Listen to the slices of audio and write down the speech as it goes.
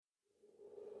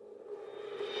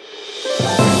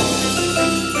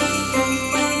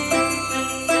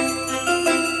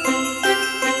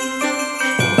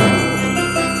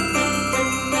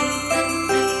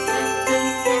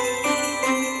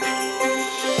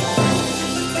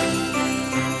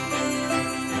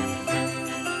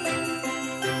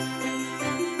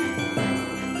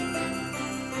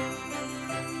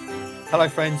Hello,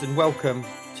 friends, and welcome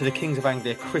to the Kings of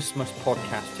Anglia Christmas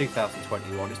Podcast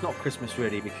 2021. It's not Christmas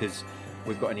really because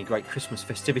we've got any great Christmas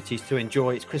festivities to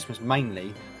enjoy. It's Christmas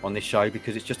mainly on this show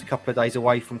because it's just a couple of days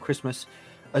away from Christmas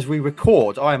as we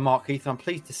record. I am Mark Heath, and I'm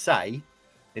pleased to say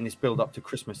in this build-up to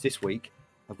Christmas this week,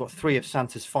 I've got three of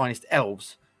Santa's finest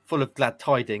elves full of glad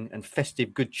tiding and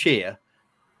festive good cheer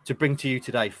to bring to you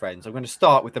today, friends. I'm going to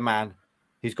start with the man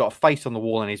who's got a face on the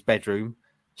wall in his bedroom,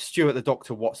 Stuart the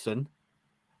Dr. Watson.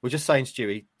 We're just saying,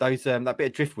 Stewie, those that bit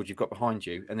of driftwood you've got behind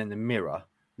you, and then the mirror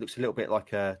looks a little bit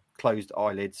like closed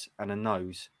eyelids and a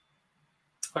nose.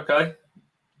 Okay.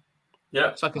 Yeah,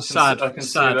 it's like a sad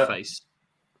face.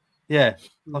 Yeah,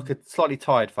 like a slightly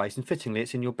tired face, and fittingly,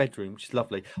 it's in your bedroom, which is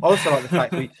lovely. I also like the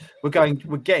fact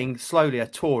we're getting slowly a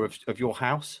tour of your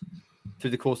house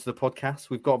through the course of the podcast.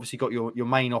 We've obviously got your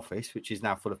main office, which is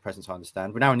now full of presents, I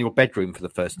understand. We're now in your bedroom for the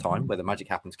first time, where the magic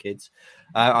happens, kids.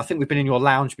 I think we've been in your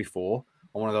lounge before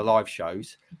on one of the live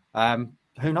shows.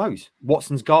 Who knows?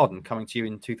 Watson's Garden coming to you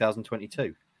in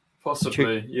 2022.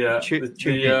 Possibly, yeah.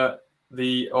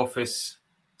 The office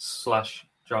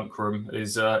 / junk room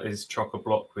is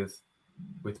chock-a-block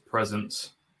with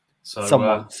presents. So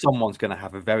someone's going to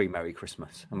have a very Merry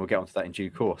Christmas, and we'll get onto that in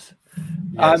due course.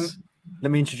 Yes.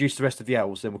 Let me introduce the rest of the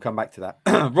elves, then we'll come back to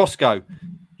that. Roscoe,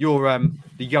 you're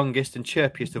the youngest and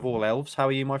chirpiest of all elves. How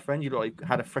are you, my friend? You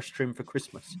had a fresh trim for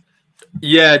Christmas.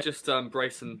 Yeah, just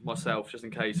bracing myself just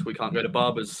in case we can't go to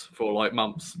barbers for like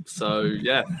months. So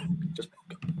yeah, just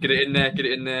get it in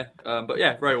there. But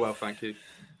yeah, very well, thank you.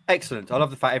 Excellent. I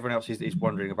love the fact everyone else is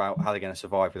wondering about how they're going to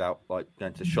survive without like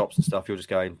going to the shops and stuff. You're just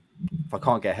going, if I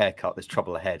can't get a haircut, there's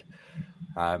trouble ahead.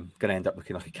 I'm going to end up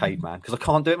looking like a caveman because I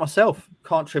can't do it myself.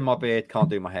 Can't trim my beard, can't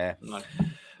do my hair. No.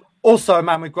 Also, a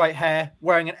man with great hair,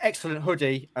 wearing an excellent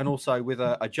hoodie, and also with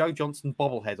a Joe Johnson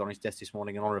bobblehead on his desk this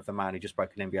morning in honour of the man who just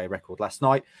broke an NBA record last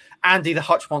night. Andy the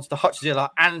Hutch Monster,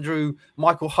 Hutchzilla, Andrew,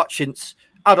 Michael Hutchins,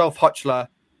 Adolf Hutchler,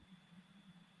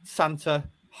 Santa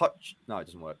Hutch. No, it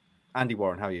doesn't work. Andy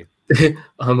Warren, how are you?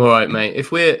 I'm all right, mate.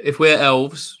 If we're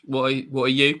elves, what are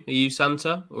you? Are you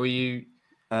Santa or are you?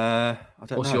 I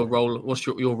don't know. What's your role? What's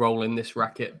your role in this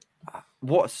racket?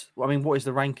 What is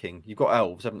the ranking? You've got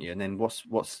elves, haven't you? And then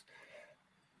what's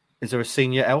is there a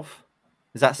senior elf?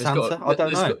 Is that Santa? I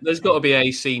don't know. There's got to be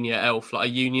a senior elf, like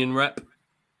a union rep.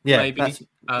 Yeah, maybe.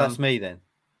 That's me then.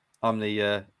 I'm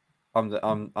that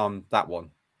one.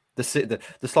 The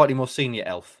slightly more senior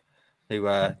elf who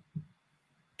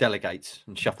delegates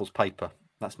and shuffles paper.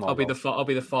 That's my. I'll be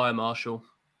the fire marshal.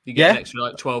 You get an extra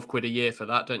like £12 a year for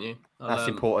that, don't you? That's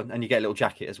important, and you get a little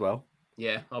jacket as well.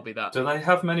 Yeah, I'll be that. Do they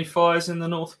have many fires in the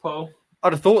North Pole?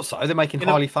 I'd have thought so. They're making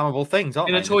highly flammable things, aren't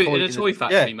they? In a toy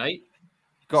factory, mate.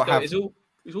 It's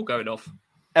all going off.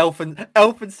 Elf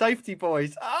and safety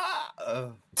boys.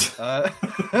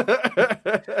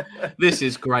 This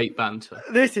is great banter.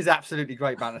 This is absolutely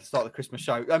great banter to start the Christmas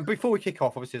show. And before we kick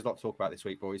off, obviously there's a lot to talk about this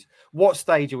week, boys. What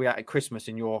stage are we at Christmas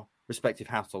in your respective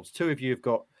households? Two of you have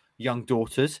got young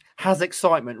daughters. Has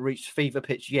excitement reached fever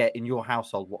pitch yet in your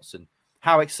household, Watson?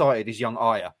 How excited is young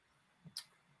Aya?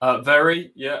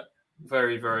 Very, yeah.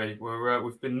 Very, very.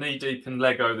 We've been knee deep in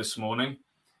Lego this morning,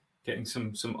 getting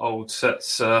some old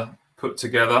sets put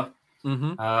together.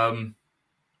 Mm-hmm.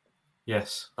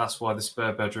 Yes, that's why the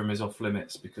spare bedroom is off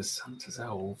limits, because Santa's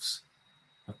elves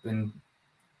have been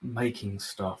making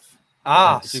stuff.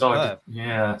 Superb.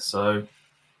 Yeah, so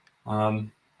I've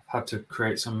had to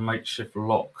create some makeshift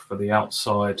lock for the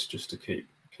outside just to keep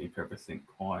everything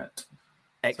quiet.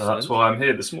 Excellent. So that's why I'm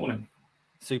here this morning.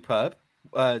 Superb.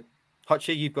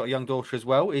 Hutchie, you've got a young daughter as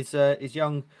well. Is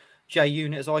young J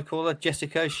Unit, as I call her,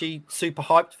 Jessica, is she super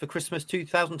hyped for Christmas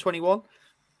 2021?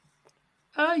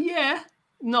 Yeah.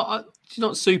 She's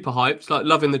not super hyped. Like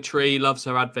loving the tree, loves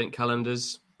her advent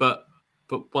calendars, but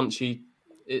once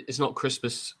it's not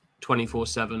Christmas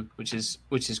 24/7, which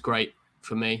is great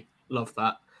for me. Love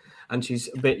that. And she's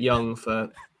a bit young for.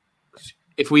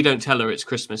 If we don't tell her it's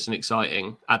Christmas and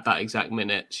exciting at that exact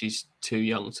minute, she's too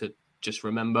young to just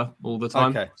remember all the time.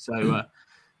 Okay. So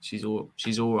she's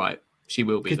all right. She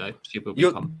will be though. She will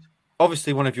become.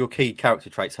 Obviously, one of your key character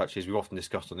traits, Hutch, we've often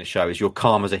discussed on this show, is you're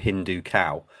calm as a Hindu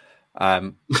cow,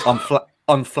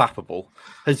 unflappable.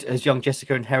 Has young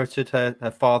Jessica inherited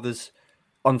her father's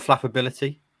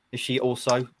unflappability? Is she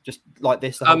also just like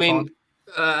this?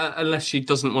 Unless she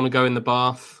doesn't want to go in the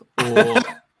bath or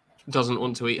doesn't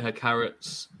want to eat her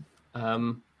carrots.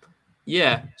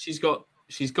 Yeah, she's got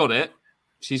it.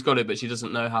 She's got it, but she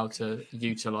doesn't know how to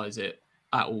utilize it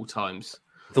at all times.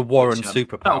 The Warren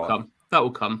superpower. That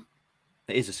will come.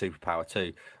 It is a superpower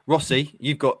too. Rossi,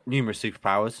 you've got numerous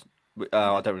superpowers.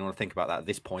 I don't really want to think about that at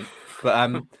this point.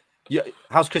 But Yeah,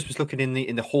 how's Christmas looking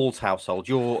in the Hall's household?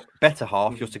 Your better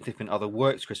half, your significant other,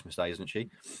 works Christmas Day, isn't she?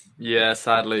 Yeah,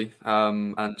 sadly.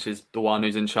 And she's the one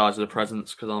who's in charge of the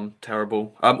presents because I'm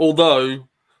terrible. Although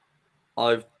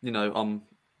I've done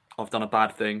a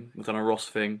bad thing. I've done a Ross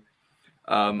thing.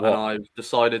 And I've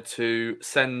decided to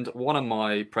send one of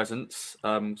my presents.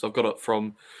 So I've got it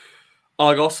from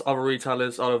Argos. Other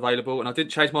retailers are available, and I didn't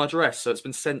change my address, so it's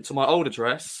been sent to my old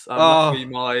address. Luckily,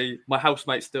 my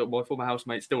former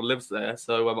housemate still lives there.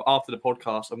 So after the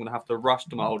podcast, I'm going to have to rush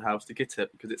to my old house to get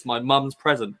it because it's my mum's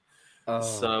present.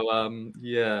 So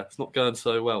it's not going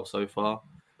so well so far.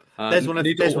 There's one of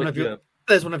your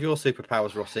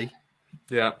superpowers, Rossi.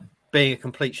 Yeah, being a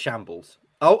complete shambles.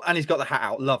 Oh, and he's got the hat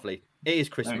out. Lovely. It is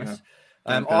Christmas.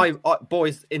 I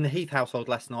boys, in the Heath household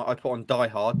last night, I put on Die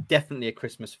Hard. Definitely a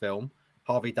Christmas film.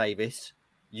 Harvey Davis,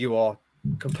 you are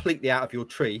completely out of your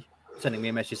tree, sending me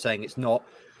a message saying it's not.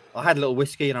 I had a little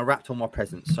whiskey and I wrapped all my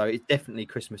presents. So it's definitely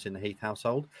Christmas in the Heath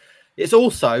household. It's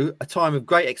also a time of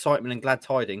great excitement and glad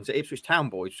tidings at Ipswich Town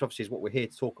boys, which obviously is what we're here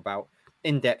to talk about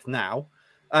in depth now.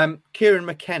 Kieran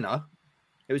McKenna,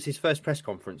 it was his first press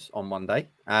conference on Monday.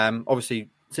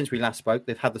 Obviously, since we last spoke,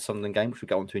 they've had the Sunderland game, which we'll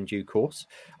get onto in due course.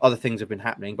 Other things have been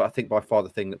happening, but I think by far the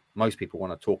thing that most people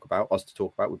want to talk about,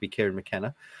 would be Kieran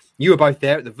McKenna. You were both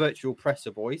there at the virtual presser,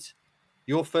 boys.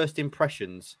 Your first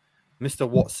impressions, Mr.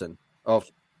 Watson, of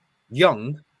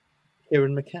young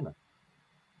Kieran McKenna?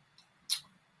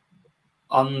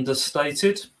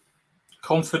 Understated,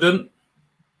 confident,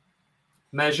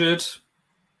 measured.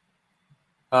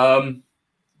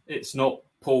 It's not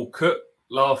Paul Cook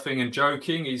laughing and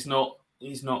joking. He's not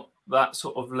that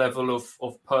sort of level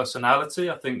of personality.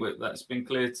 I think that's been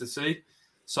clear to see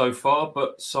so far,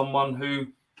 but someone who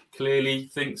clearly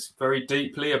thinks very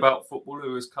deeply about football,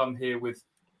 who has come here with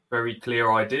very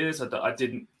clear ideas. I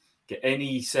didn't get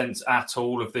any sense at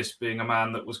all of this being a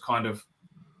man that was kind of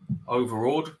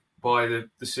overawed by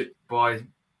by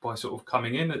sort of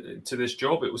coming in to this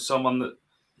job. It was someone that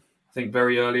I think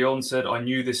very early on said, I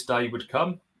knew this day would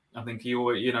come. I think he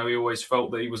always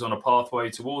felt that he was on a pathway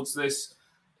towards this,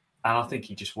 and I think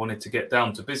he just wanted to get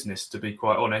down to business. To be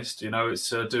quite honest, it's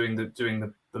doing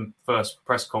the first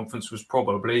press conference was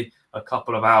probably a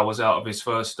couple of hours out of his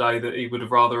first day that he would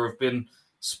have rather have been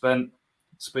spent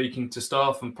speaking to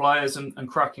staff and players and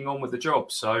cracking on with the job.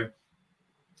 So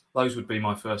those would be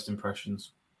my first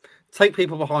impressions. Take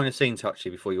people behind the scenes,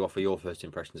 actually, before you offer your first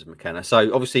impressions of McKenna.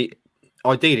 So obviously,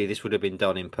 ideally, this would have been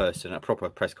done in person, a proper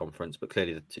press conference, but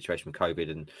clearly the situation with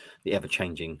COVID and the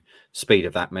ever-changing speed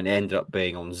of that meant it ended up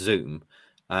being on Zoom.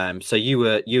 So you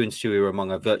and Stewie were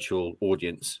among a virtual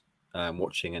audience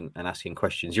watching and asking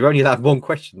questions. You only had one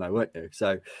question, though, weren't you?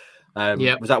 So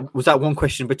was that one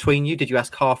question between you? Did you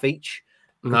ask half each?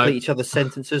 Complete each other's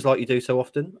sentences like you do so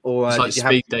often? Or it's like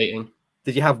speed dating.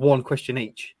 Did you have one question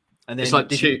each? And then it's like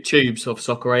tubes of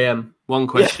Soccer AM. One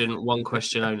question, one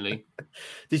question only.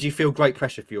 Did you feel great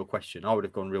pressure for your question? I would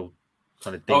have gone real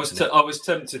kind of deep. I was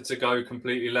tempted to go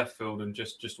completely left field and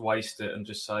just waste it and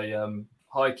just say,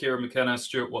 hi, Kieran McKenna,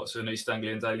 Stuart Watson, East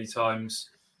Anglian Daily Times.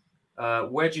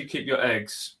 Where do you keep your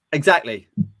eggs? Exactly.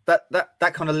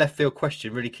 That kind of left field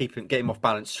question really get him off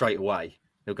balance straight away.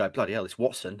 He'll go, bloody hell, it's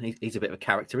Watson. He's a bit of a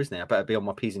character, isn't he? I better be on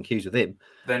my P's and Q's with him.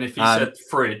 Then if he said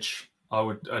fridge,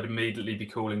 I'd immediately be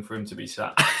calling for him to be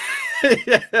sacked.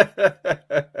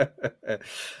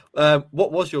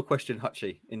 What was your question,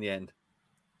 Hutchie, in the end?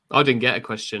 I didn't get a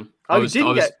question. I was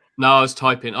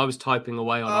typing. I was typing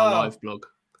away on our live blog.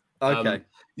 Okay.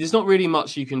 There's not really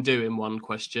much you can do in one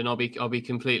question. I'll be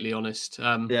completely honest.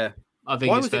 I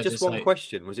think. Why was it just one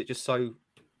question? Was it just so?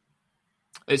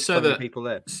 It's so that people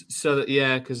there. So that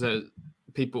because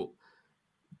people.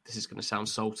 This is going to sound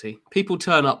salty. People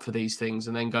turn up for these things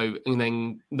and then go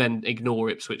and then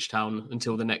ignore Ipswich Town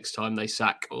until the next time they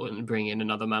sack and bring in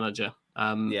another manager.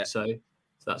 So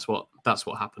that's what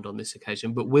happened on this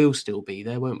occasion. But we'll still be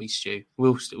there, won't we, Stu?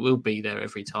 We'll be there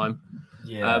every time.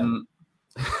 Yeah.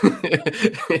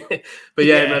 But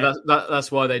no,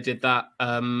 that's why they did that.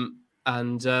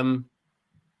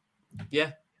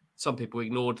 Some people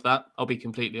ignored that. I'll be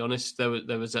completely honest. There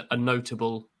was a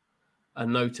notable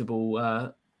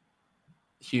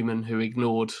human who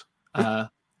ignored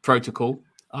protocol.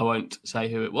 I won't say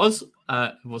who it was.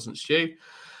 It wasn't Stu.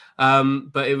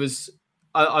 But it was.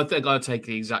 I think I'd take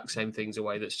the exact same things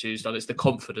away that Stu's done. It's the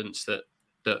confidence that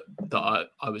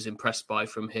I was impressed by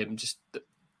from him. Just,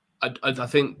 I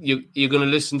think you're going to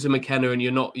listen to McKenna and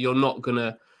you're not going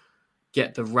to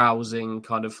get the rousing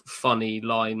kind of funny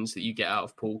lines that you get out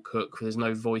of Paul Cook. There's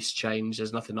no voice change.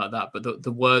 There's nothing like that. But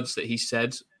the words that he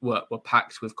said were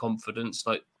packed with confidence.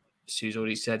 Like Stu's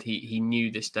already said, he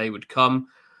knew this day would come.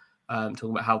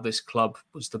 talking about how this club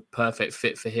was the perfect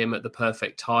fit for him at the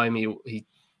perfect time. He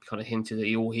kind of hinted that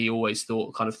he always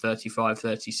thought kind of 35,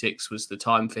 36 was the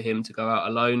time for him to go out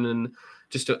alone, and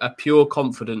just a pure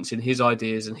confidence in his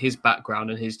ideas and his background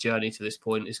and his journey to this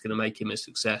point is going to make him a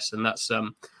success. And that's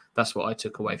what I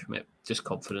took away from it, just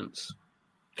confidence.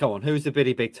 Come on, who's the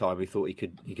Billy Big Time who thought he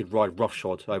could ride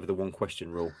roughshod over the one question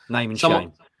rule? Name and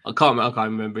shame. I can't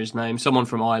remember his name. Someone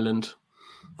from Ireland.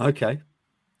 Okay.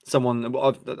 Someone,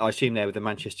 I assume there with the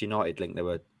Manchester United link, there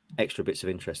were extra bits of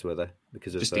interest, were there?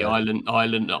 Because of just the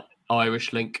Ireland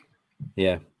Irish link.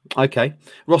 Yeah. Okay.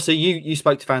 Rossi, you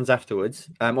spoke to fans afterwards.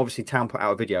 Obviously, Town put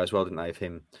out a video as well, didn't they, of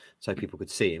him so people could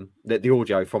see him. The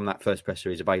audio from that first presser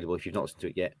is available if you've not listened to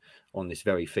it yet on this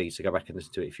very feed. So go back and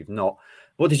listen to it if you've not.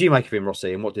 What did you make of him,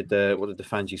 Rossi? And what did the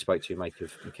fans you spoke to make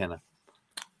of McKenna?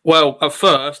 Well, at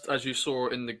first, as you saw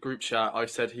in the group chat, I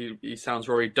said he sounds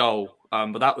very dull.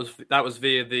 But that was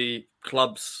via the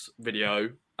club's video,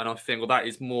 and I think that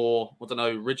is more, I don't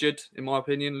know, rigid in my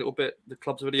opinion, a little bit. The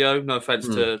club's video. No offense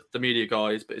to the media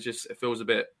guys, but it feels a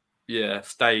bit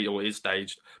staged, or is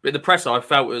staged. But in the presser, I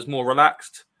felt it was more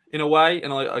relaxed in a way,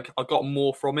 and I got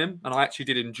more from him, and I actually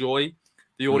did enjoy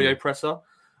the audio presser,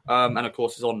 and of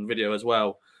course it's on video as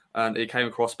well, and it came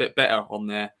across a bit better on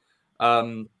there.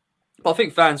 But I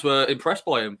think fans were impressed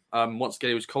by him. Once again,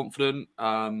 he was confident.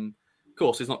 Of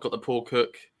course, he's not got the Paul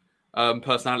Cook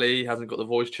personality. He hasn't got the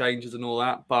voice changes and all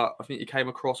that. But I think he came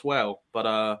across well.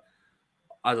 But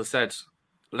as I said,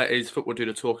 let his football do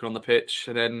the talking on the pitch.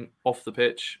 And then off the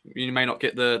pitch, you may not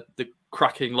get the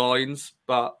cracking lines.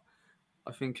 But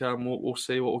I think we'll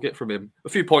see what we'll get from him. A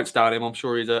few points down him. I'm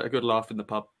sure he's a good laugh in the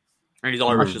pub. And he's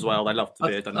Irish as well. They love the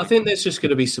beard, don't they? I think there's just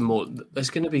going to be some more. There's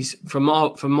going to be, from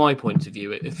my point of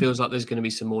view, it feels like there's going to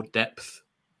be some more depth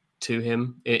to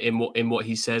him in what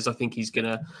he says. I think he's going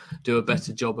to do a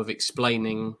better job of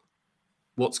explaining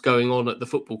what's going on at the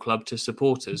football club to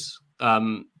supporters,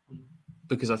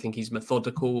 because I think he's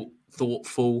methodical,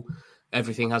 thoughtful.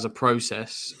 Everything has a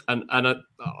process, and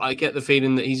I get the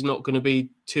feeling that he's not going to be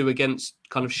too against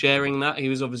kind of sharing that. He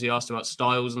was obviously asked about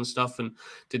styles and stuff, and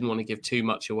didn't want to give too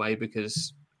much away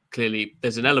because clearly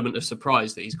there's an element of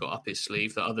surprise that he's got up his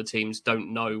sleeve that other teams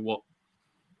don't know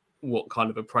what kind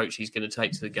of approach he's going to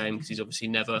take to the game, because he's obviously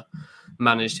never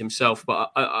managed himself. But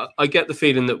I get the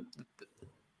feeling that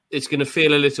it's going to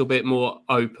feel a little bit more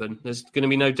open. There's going to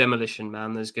be no demolition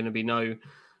man. There's going to be no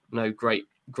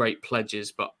great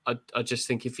pledges, but I just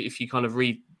think if you kind of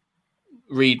read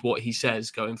what he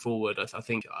says going forward, I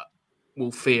think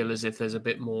we'll feel as if there's a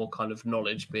bit more kind of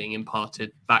knowledge being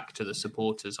imparted back to the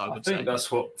supporters. I think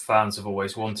that's what fans have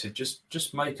always wanted.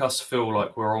 Just make us feel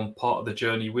like we're on part of the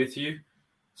journey with you.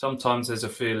 Sometimes there's a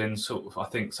feeling, sort of, I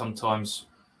think sometimes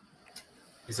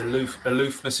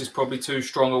aloofness is probably too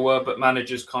strong a word, but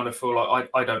managers kind of feel like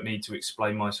I don't need to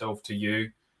explain myself to you,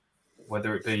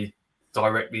 whether it be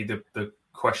directly the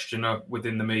questioner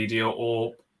within the media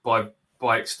or by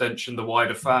extension the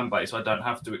wider fan base. I don't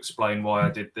have to explain why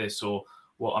I did this or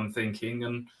what I'm thinking,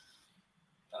 and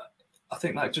I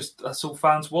think that's all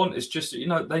fans want. It's just,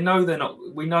 they know they're not.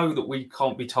 We know that we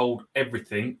can't be told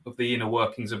everything of the inner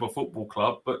workings of a football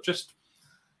club, but just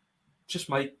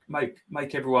make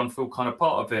everyone feel kind of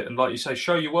part of it, and like you say,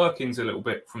 show your workings a little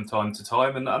bit from time to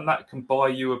time, and that can buy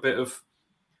you a bit of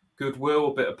goodwill,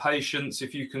 a bit of patience.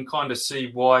 If you can kind of see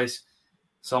why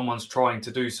someone's trying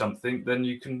to do something, then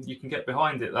you can get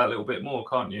behind it that little bit more,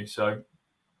 can't you? So,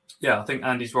 yeah, I think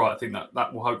Andy's right. I think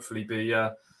that will hopefully be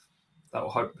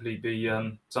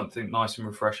something nice and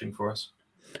refreshing for us.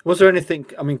 Was there anything?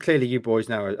 I mean, clearly you boys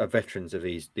now are veterans of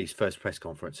these first press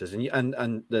conferences, and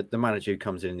the manager who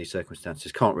comes in these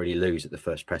circumstances can't really lose at the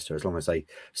first presser as long as they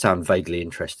sound vaguely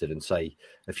interested and say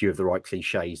a few of the right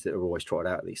cliches that are always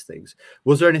trotted out of these things.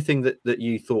 Was there anything that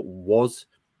you thought was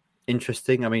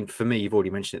interesting? I mean, for me, you've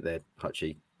already mentioned it there,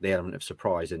 Hutchie, the element of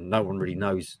surprise, and no one really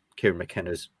knows Kieran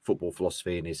McKenna's football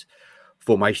philosophy and his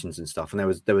formations and stuff. And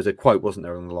there was a quote, wasn't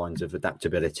there, on the lines of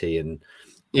adaptability and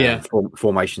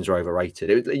formations are overrated.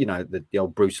 It, the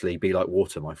old Bruce Lee, be like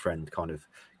water, my friend, kind of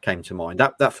came to mind.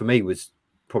 That for me was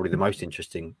probably the most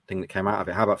interesting thing that came out of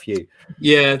it. How about for you?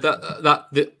 Yeah,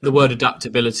 the word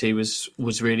adaptability was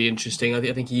really interesting. I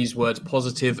think he used words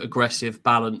positive, aggressive,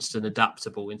 balanced, and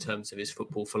adaptable in terms of his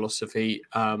football philosophy.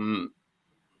 As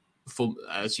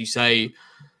you say,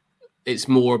 it's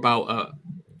more about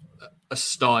a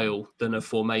style than a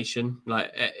formation.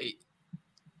 Like,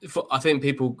 I think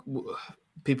people,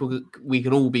 we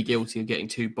can all be guilty of getting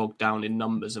too bogged down in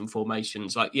numbers and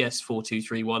formations. Like, yes,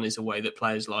 4-2-3-1 is a way that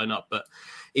players line up, but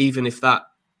even if that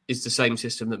is the same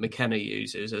system that McKenna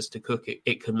uses as to Cook,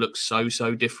 it can look so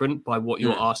different by what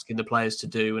you're asking the players to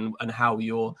do and how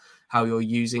you're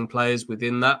using players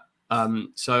within that.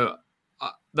 So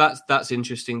that's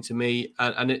interesting to me,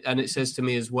 and it says to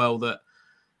me as well that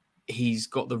he's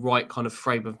got the right kind of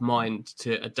frame of mind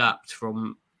to adapt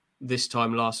from this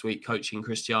time last week coaching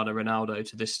Cristiano Ronaldo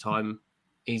to this time.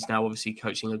 He's now obviously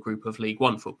coaching a group of League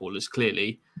One footballers.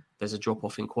 Clearly, there's a drop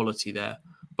off in quality there.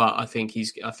 But I think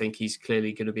he's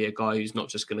clearly going to be a guy who's not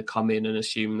just going to come in and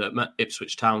assume that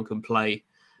Ipswich Town can play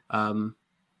the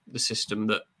system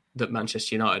that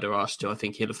Manchester United are asked to. I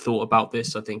think he'll have thought about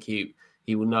this. I think he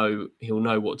will know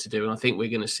what to do, and I think we're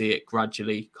going to see it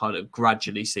gradually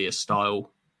see a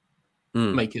style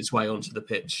make its way onto the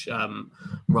pitch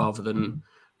rather than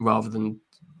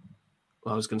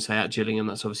I was going to say at Gillingham.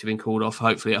 That's obviously been called off.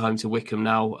 Hopefully at home to Wickham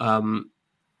now.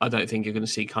 I don't think you're going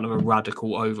to see kind of a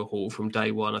radical overhaul from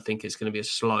day one. I think it's going to be a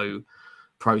slow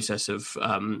process of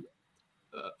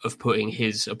putting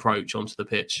his approach onto the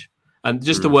pitch. And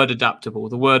just the word adaptable.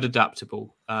 The word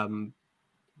adaptable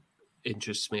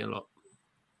interests me a lot.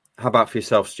 How about for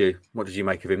yourself, Stu? What did you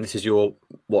make of him? This is your,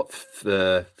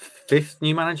 the fifth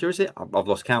new manager, is it? I've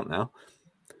lost count now.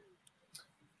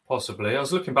 Possibly. I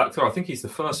was looking back through. I think he's the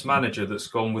first manager that's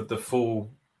gone with the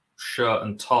full shirt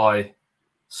and tie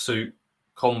suit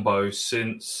combo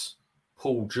since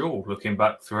Paul Jewell, looking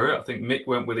back through it. I think Mick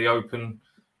went with the open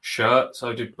shirt,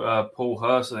 so did Paul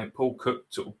Hurst. I think Paul Cook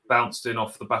sort of bounced in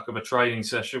off the back of a training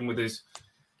session with his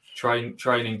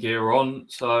training gear on.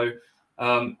 So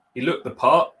he looked the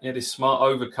part. He had his smart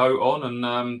overcoat on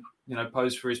and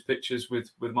posed for his pictures with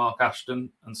Mark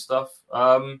Ashton and stuff.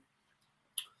 The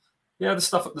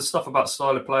stuff about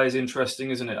style of play is interesting,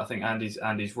 isn't it? I think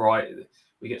Andy's right.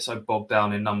 We get so bogged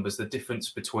down in numbers. The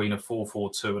difference between a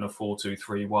 4-4-2 and a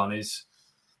 4-2-3-1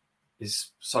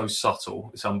 is so subtle.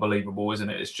 It's unbelievable, isn't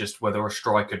it? It's just whether a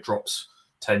striker drops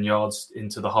 10 yards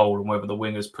into the hole and whether the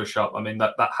wingers push up. I mean,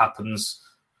 that happens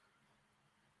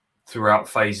throughout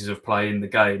phases of play in the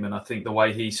game. And I think the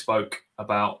way he spoke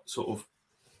about sort of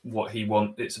what he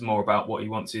wants, it's more about what he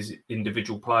wants his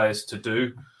individual players to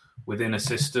do within a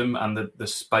system and the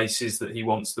spaces that he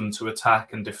wants them to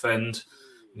attack and defend.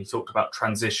 He talked about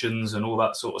transitions and all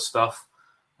that sort of stuff.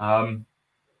 I'm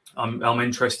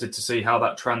interested to see how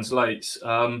that translates.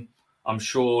 I'm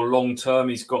sure long term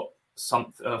he's got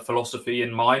some philosophy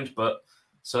in mind, but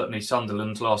certainly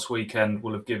Sunderland last weekend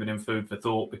will have given him food for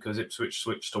thought because Ipswich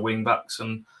switched to wing backs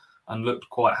and looked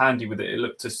quite handy with it. It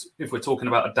looked as if we're talking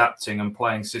about adapting and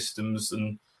playing systems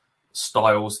and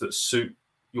styles that suit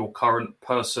your current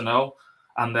personnel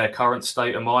and their current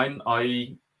state of mind,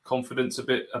 i.e. confidence a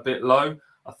bit low.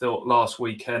 I thought last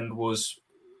weekend was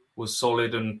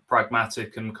solid and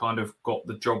pragmatic and kind of got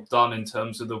the job done in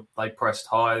terms of they pressed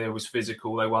high, they was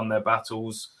physical, they won their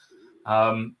battles.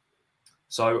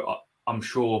 So I'm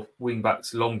sure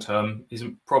wing-backs long-term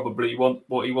isn't probably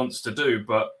what he wants to do,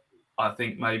 but I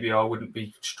think maybe I wouldn't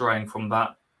be straying from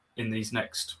that in these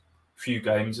next few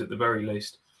games at the very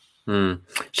least.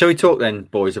 Shall we talk then,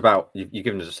 boys, about, you've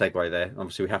given us a segue there.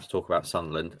 Obviously, we have to talk about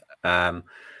Sunderland.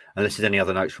 Unless there's any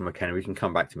other notes from McKenna, we can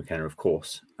come back to McKenna, of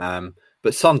course.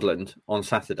 But Sunderland on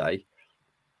Saturday,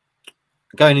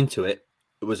 going into it,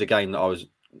 it was a game that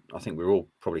I think we were all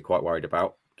probably quite worried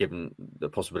about, given the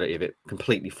possibility of it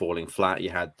completely falling flat. You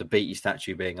had the Beattie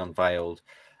statue being unveiled.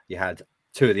 You had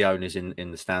two of the owners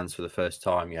in the stands for the first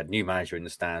time. You had a new manager in the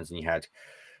stands, and you had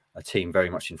a team very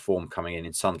much in form coming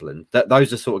in Sunderland.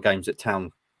 Those are sort of games that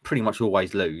Town pretty much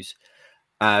always lose.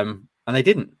 And they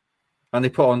didn't. And they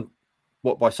put on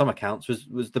what by some accounts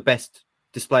was the best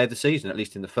display of the season, at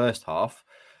least in the first half.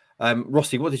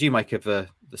 Rossi, what did you make of the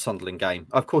Sunderland game?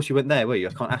 Of course you weren't there, were you?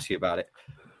 I can't ask you about it.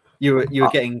 You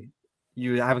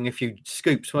were having a few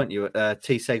scoops, weren't you, at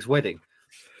T Seg's wedding?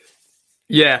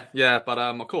 Yeah, but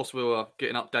of course we were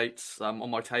getting updates on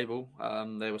my table.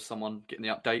 There was someone getting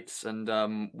the updates,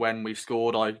 and when we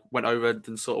scored, I went over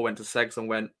and sort of went to Segs and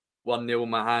went 1-0 in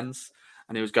my hands,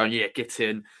 and he was going, "Yeah, get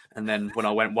in." And then when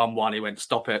I went 1-1, he went,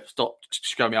 "Stop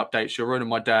showing me updates. You're ruining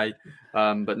my day."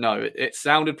 But no, it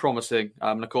sounded promising.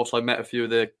 And of course, I met a few of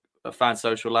the fan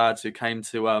social lads who came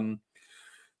to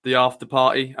the after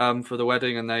party for the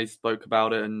wedding, and they spoke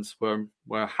about it and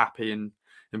were happy and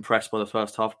impressed by the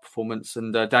first half performance.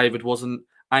 And David wasn't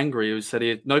angry. He said he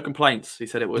had no complaints. He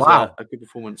said it was a good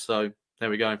performance. So there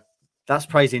we go. That's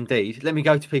praise indeed. Let me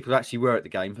go to people who actually were at the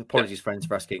game. Apologies, friends,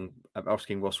 for asking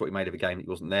Ross what he made of a game that he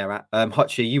wasn't there at.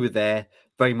 Hutchie, you were there,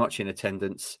 very much in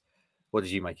attendance. What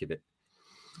did you make of it?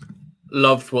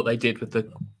 Loved what they did with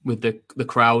the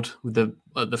crowd, with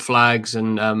the flags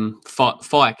and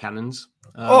fire cannons.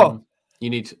 You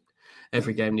need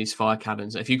every game needs fire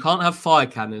cannons. If you can't have fire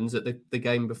cannons at the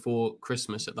game before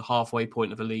Christmas, at the halfway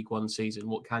point of a League One season,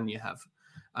 what can you have?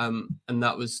 And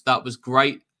that was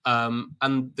great.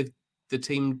 And the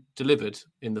team delivered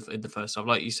in the first half.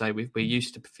 Like you say, we're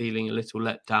used to feeling a little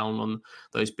let down on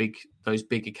those big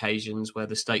occasions where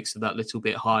the stakes are that little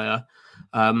bit higher.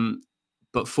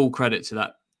 But full credit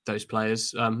to those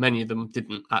players. Many of them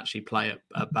didn't actually play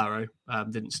at Barrow,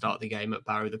 didn't start the game at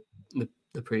Barrow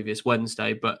the previous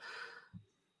Wednesday, but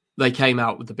they came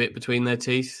out with a bit between their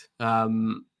teeth.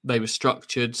 They were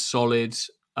structured, solid,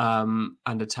 and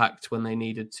attacked when they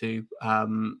needed to.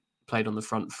 Played on the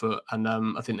front foot, and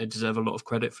I think they deserve a lot of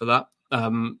credit for that.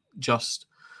 Just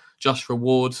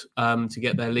reward to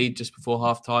get their lead just before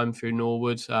half time through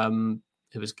Norwood.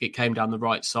 It came down the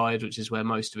right side, which is where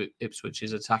most of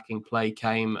Ipswich's attacking play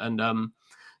came, and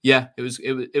it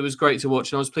was great to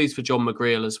watch. And I was pleased for John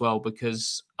McGreal as well,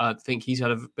 because I think he's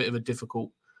had a bit of a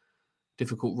difficult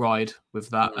ride with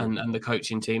that, and the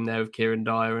coaching team there of Kieran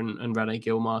Dyer and Rene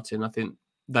Gilmartin. I think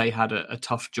they had a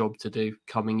tough job to do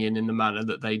coming in the manner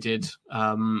that they did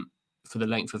for the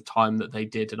length of time that they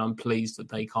did. And I'm pleased that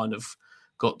they kind of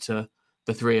the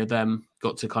three of them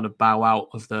got to kind of bow out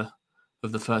of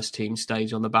the first team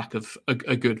stage on the back of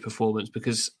a good performance,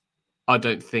 because I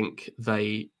don't think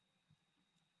they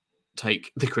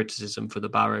take the criticism for the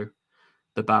Barrow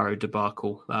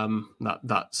debacle.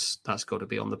 That's got to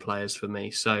be on the players for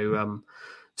me. So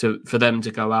for them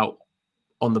to go out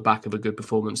on the back of a good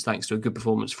performance, thanks to a good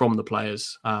performance from the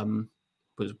players,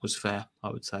 was fair, I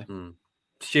would say.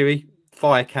 Stewie,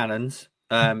 fire cannons.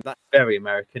 That's very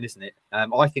American, isn't it?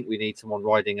 I think we need someone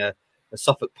riding a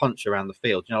Suffolk punch around the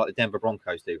field. You know, like the Denver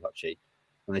Broncos do, Hutchie.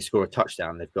 When they score a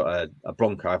touchdown, they've got a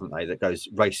Bronco, haven't they, that goes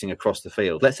racing across the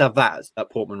field. Let's have that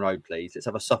at Portman Road, please. Let's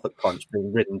have a Suffolk punch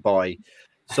being ridden by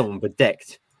someone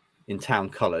bedecked in town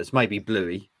colours, maybe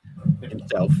Bluey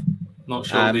himself. Not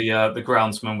sure the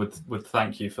groundsman would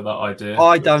thank you for that idea.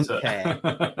 I don't care.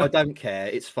 I don't care.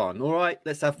 It's fun. All right.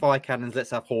 Let's have fire cannons. Let's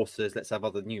have horses. Let's have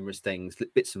other numerous things,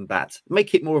 bits and bats.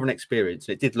 Make it more of an experience.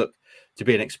 It did look to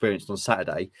be an experience on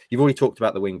Saturday. You've already talked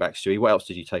about the wing back, Stewie. What else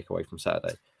did you take away from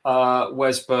Saturday?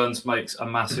 Wes Burns makes a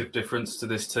massive difference to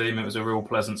this team. It was a real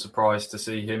pleasant surprise to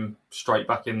see him straight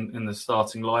back in the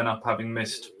starting lineup, having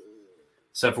missed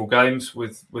several games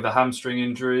with a hamstring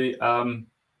injury.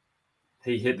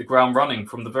 He hit the ground running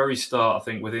from the very start. I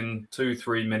think within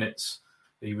 2-3 minutes,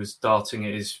 he was darting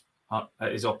at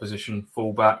his opposition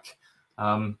fullback,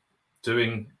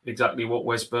 doing exactly what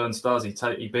Wes Burns does.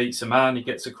 He beats a man, he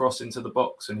gets across into the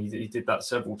box, and he did that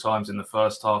several times in the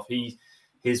first half.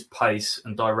 His pace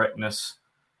and directness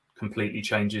completely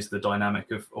changes the dynamic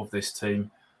of this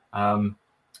team, and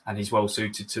he's well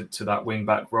suited to that wing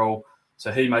back role.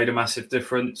 So he made a massive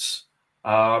difference.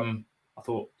 I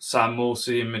thought Sam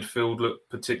Morsey in midfield looked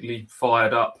particularly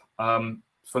fired up.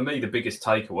 For me, the biggest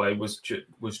takeaway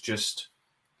was just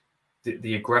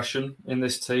the aggression in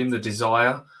this team, the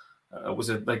desire.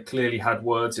 They clearly had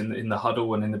words in the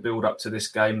huddle and in the build up to this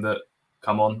game that,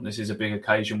 come on, this is a big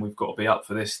occasion. We've got to be up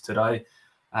for this today.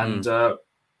 And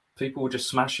people were just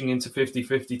smashing into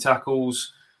 50-50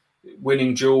 tackles,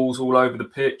 winning duels all over the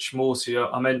pitch. Morsey,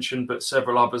 I mentioned, but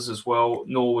several others as well.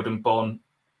 Norwood and Bonn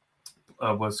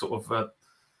were sort of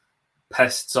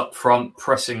pests up front,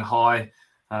 pressing high.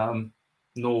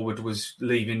 Norwood was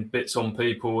leaving bits on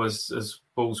people as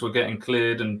balls were getting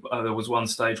cleared, and there was one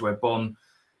stage where Bonn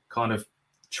kind of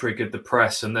triggered the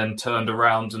press and then turned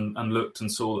around and looked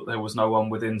and saw that there was no one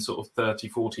within sort of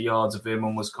 30-40 yards of him,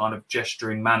 and was kind of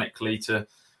gesturing manically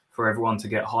for everyone to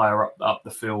get higher up the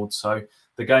field. So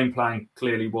the game plan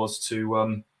clearly was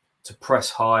to press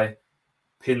high,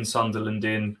 pin Sunderland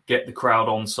in, get the crowd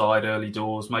on side early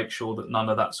doors, make sure that none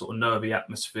of that sort of nervy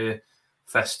atmosphere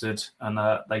festered, and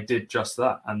they did just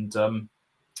that. And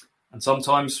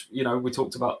sometimes, you know, we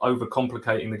talked about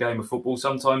overcomplicating the game of football.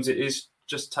 Sometimes it is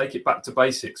just take it back to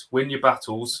basics, win your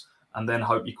battles, and then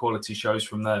hope your quality shows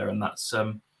from there. And that's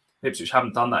Ipswich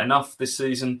haven't done that enough this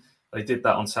season. They did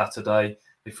that on Saturday.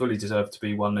 They fully deserve to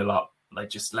be 1-0 up. They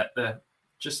just let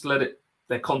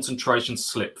their concentration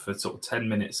slip for sort of 10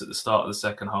 minutes at the start of the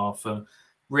second half.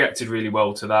 Reacted really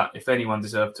well to that. If anyone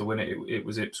deserved to win it, it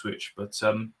was Ipswich. But,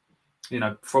 you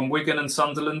know, from Wigan and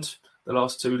Sunderland, the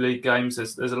last two league games,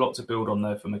 there's a lot to build on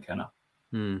there for McKenna.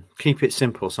 Keep it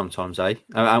simple sometimes, eh?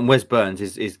 And Wes Burns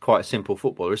is quite a simple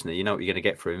footballer, isn't he? You know what you're going to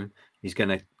get from him. He's going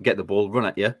to get the ball, run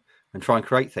at you, and try and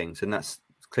create things. And that's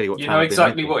clearly what you know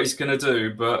exactly what he's going to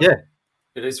do. But yeah,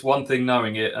 it's one thing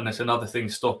knowing it, and it's another thing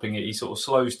stopping it. He sort of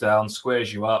slows down,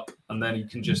 squares you up, and then he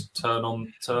can just turn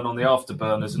on the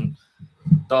afterburners and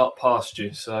dart past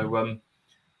you. So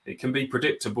it can be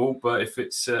predictable, but if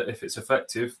it's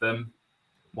effective, then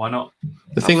why not?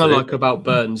 The thing I like about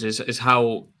Burns is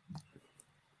how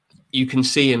you can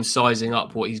see him sizing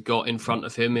up what he's got in front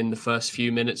of him in the first few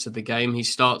minutes of the game. He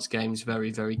starts games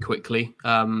very, very quickly.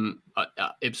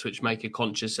 Ipswich make a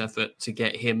conscious effort to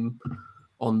get him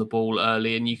on the ball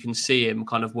early, and you can see him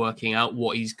kind of working out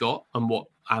what he's got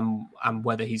and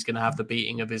whether he's going to have the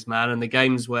beating of his man. And the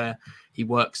games where he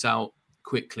works out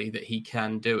quickly that he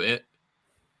can do it,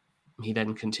 he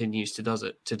then continues to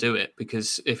do it,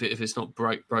 because if it's not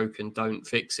broken, don't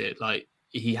fix it. Like,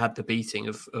 he had the beating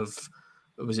of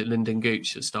was it Lyndon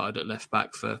Gooch that started at left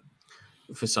back for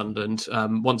Sunderland.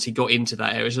 Once he got into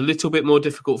that area, it's a little bit more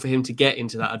difficult for him to get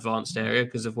into that advanced area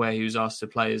because of where he was asked to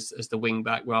play as the wing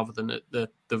back rather than at the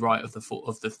right of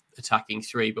the attacking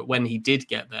three. But when he did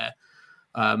get there,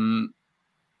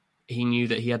 he knew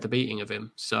that he had the beating of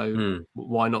him. So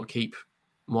why not keep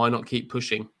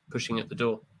pushing at the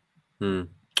door?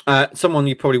 Someone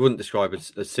you probably wouldn't describe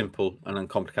as simple and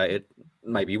uncomplicated.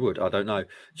 Maybe you would, I don't know.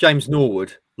 James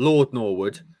Norwood, Lord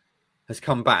Norwood, has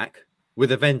come back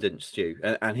with a vengeance, Stu,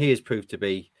 and he has proved to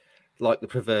be like the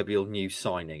proverbial new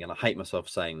signing. And I hate myself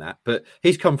saying that, but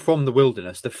he's come from the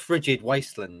wilderness, the frigid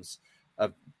wastelands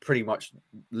of pretty much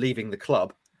leaving the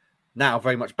club, now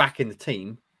very much back in the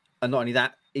team. And not only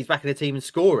that, he's back in the team and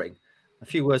scoring. A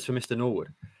few words for Mr. Norwood.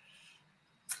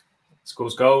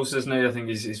 Scores goals, doesn't he? I think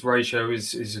his ratio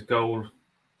is a goal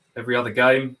every other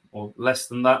game, or less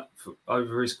than that,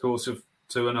 over his course of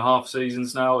 2.5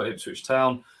 seasons now at Ipswich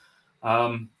Town.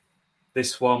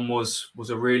 This one was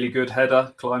a really good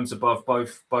header, climbs above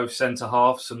both centre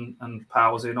halves and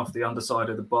powers in off the underside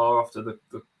of the bar after the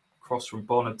cross from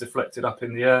Bonne had deflected up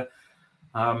in the air.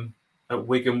 At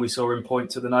Wigan, we saw him point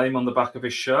to the name on the back of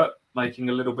his shirt, making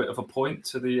a little bit of a point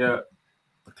to the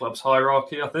club's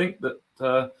hierarchy. I think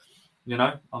that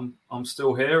I'm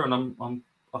still here and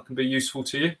I can be useful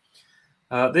to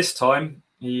you. This time,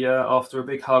 he after a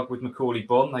big hug with Macaulay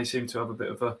Bonne, they seem to have a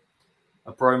bit of a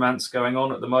bromance going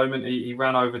on at the moment. He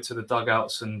ran over to the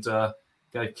dugouts and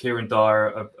gave Kieran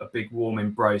Dyer a big warm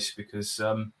embrace, because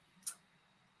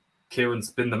Kieran's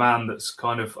been the man that's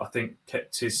kind of, I think,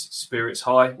 kept his spirits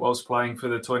high whilst playing for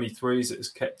the 23s. It has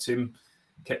kept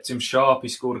him sharp. He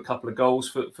scored a couple of goals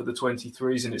for the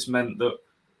 23s, and it's meant that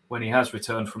when he has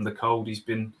returned from the cold, he's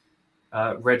been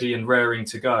ready and raring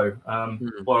to go.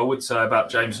 What I would say about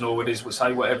James Norwood is, we'll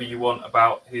say whatever you want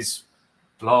about his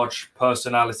large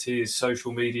personality, his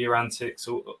social media antics,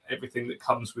 or everything that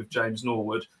comes with James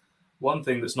Norwood. One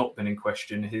thing that's not been in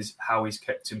question is how he's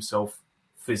kept himself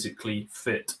physically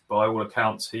fit. By all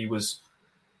accounts, he was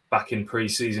back in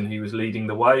pre-season. He was leading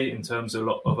the way in terms of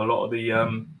a lot of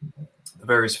the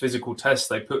various physical tests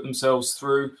they put themselves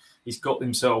through. He's got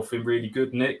himself in really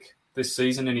good nick this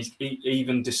season, and he's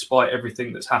even despite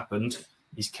everything that's happened,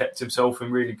 he's kept himself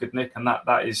in really good nick, and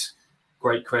that is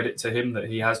great credit to him that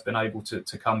he has been able to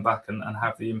come back and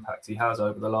have the impact he has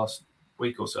over the last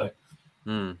week or so.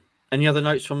 Any other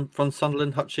notes from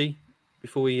Sunderland, Hutchie,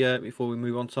 before we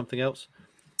move on to something else?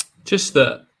 Just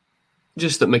that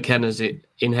McKenna's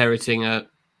inheriting a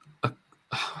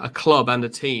club and a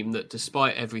team that,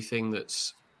 despite everything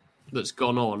that's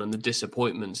gone on and the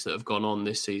disappointments that have gone on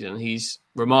this season, he's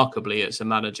remarkably, as a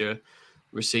manager,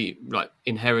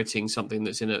 inheriting something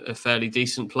that's in a fairly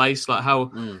decent place. Like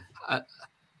how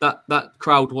that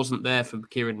crowd wasn't there for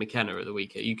Kieran McKenna at the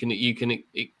weekend. You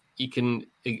can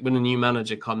when a new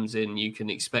manager comes in, you can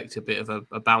expect a bit of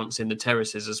a bounce in the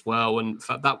terraces as well. And in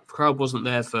fact, that crowd wasn't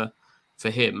there for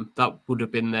him. That would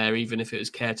have been there even if it was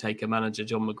caretaker manager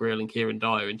John McGreal and Kieran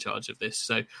Dyer in charge of this.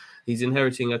 So he's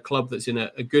inheriting a club that's in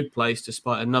a good place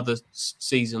despite another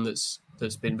season that's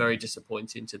been very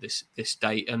disappointing to this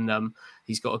date. And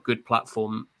he's got a good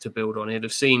platform to build on. He'd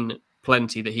have seen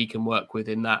plenty that he can work with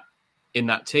in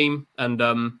that team. And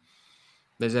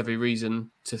there's every reason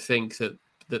to think that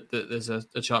there's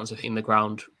a chance of hitting the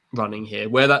ground running here.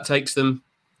 Where that takes them,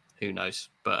 who knows?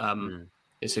 But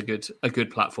it's a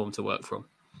good platform to work from.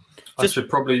 I should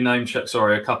probably name check,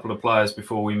 a couple of players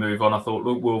before we move on. I thought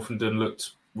Luke Wolfenden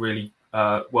looked really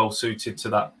well suited to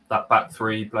that back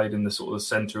three. He played in the sort of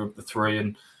centre of the three,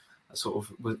 and that sort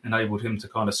of enabled him to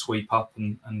kind of sweep up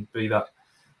and be that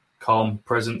calm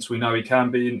presence we know he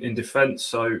can be in defence.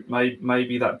 So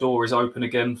maybe that door is open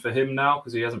again for him now,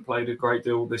 because he hasn't played a great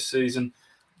deal this season.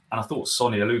 And I thought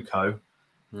Sonny Aluko,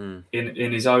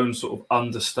 in his own sort of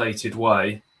understated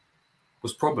way,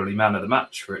 was probably man of the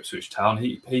match for Ipswich Town.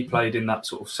 He played in that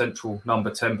sort of central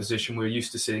number 10 position. We're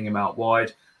used to seeing him out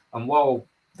wide. And while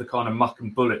the kind of muck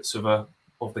and bullets of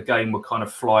the game were kind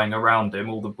of flying around him,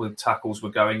 all the tackles were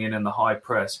going in and the high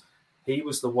press, he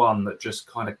was the one that just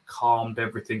kind of calmed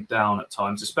everything down at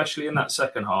times, especially in that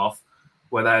second half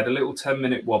where they had a little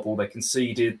 10-minute wobble. They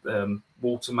conceded.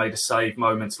 Walter made a save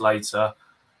moments later,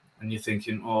 and you're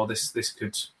thinking, oh, this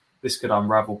could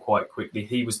unravel quite quickly.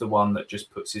 He was the one that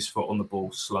just puts his foot on the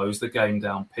ball, slows the game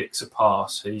down, picks a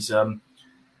pass. He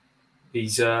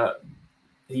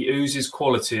oozes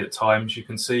quality at times. You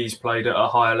can see he's played at a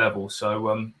higher level.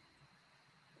 So,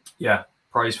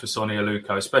 praise for Sonny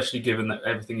Aluko, especially given that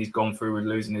everything he's gone through with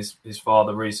losing his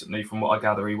father recently. From what I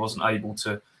gather, he wasn't able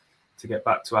to get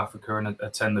back to Africa and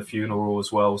attend the funeral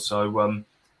as well. So,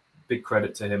 big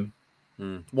credit to him.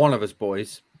 One of us,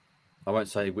 boys, I won't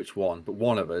say which one, but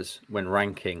one of us, when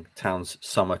ranking Town's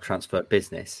summer transfer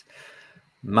business,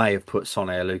 may have put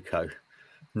Sonny Aluko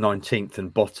 19th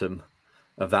and bottom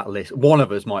of that list. One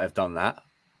of us might have done that.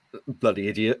 Bloody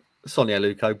idiot. Sonny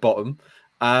Aluko, bottom.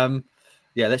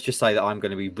 Let's just say that I'm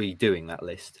going to be redoing that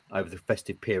list over the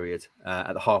festive period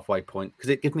at the halfway point, because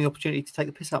it gives me the opportunity to take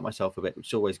the piss out of myself a bit, which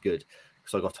is always good,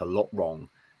 because I got a lot wrong.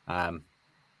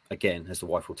 Again, as the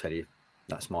wife will tell you,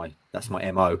 that's my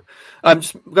MO.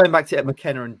 Just going back to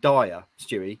McKenna and Dyer,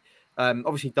 Stewie.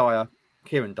 Obviously,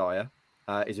 Kieran Dyer,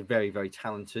 is a very, very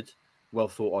talented, well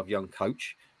thought of young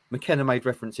coach. McKenna made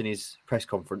reference in his press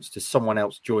conference to someone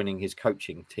else joining his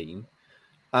coaching team.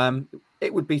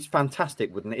 It would be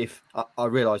fantastic, wouldn't it, if I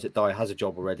realise that Dyer has a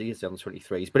job already as the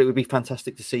under-23s, but it would be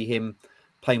fantastic to see him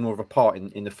play more of a part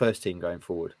in the first team going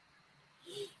forward.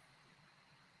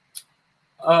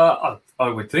 I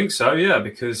would think so, yeah,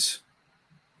 because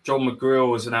John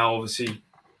McGreal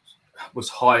was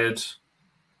hired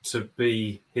to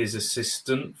be his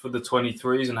assistant for the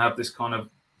 23s and have this kind of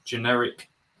generic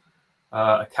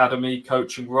academy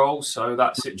coaching role. So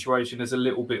that situation is a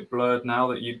little bit blurred now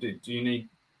that you need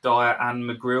Dyer and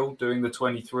McGreal doing the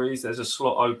 23s. There's a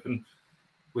slot open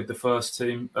with the first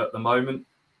team at the moment.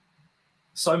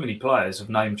 So many players have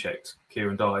name-checked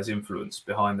Kieran Dyer's influence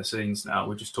behind the scenes now.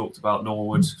 We just talked about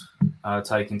Norwood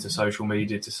taking to social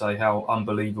media to say how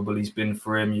unbelievable he's been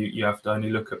for him. You have to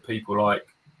only look at people like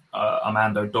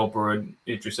Armando Dobra and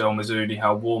Idris El Mazouni,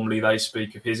 how warmly they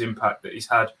speak of his impact that he's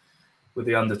had with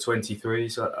the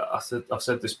under-23s. I've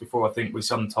said this before, I think we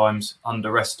sometimes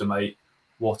underestimate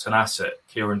what an asset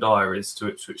Kieran Dyer is to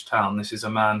Ipswich Town. This is a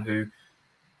man who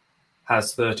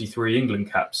has 33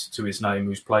 England caps to his name,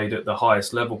 who's played at the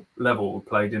highest level,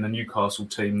 played in a Newcastle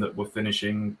team that were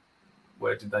finishing,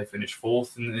 where did they finish?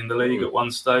 Fourth in the league at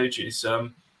one stage. So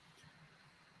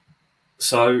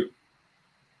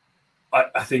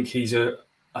I think he's a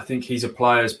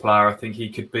player's player. I think he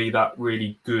could be that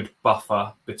really good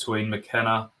buffer between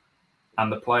McKenna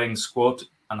and the playing squad.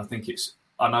 And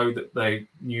I know that the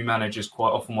new managers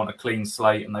quite often want a clean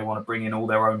slate and they want to bring in all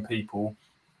their own people.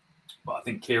 But I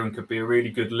think Kieran could be a really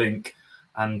good link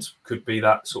and could be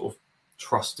that sort of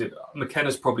trusted.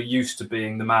 McKenna's probably used to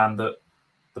being the man that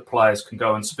the players can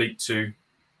go and speak to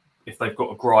if they've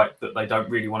got a gripe that they don't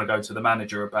really want to go to the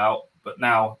manager about. But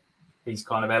now he's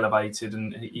kind of elevated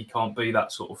and he can't be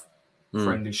that sort of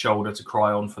friendly shoulder to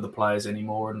cry on for the players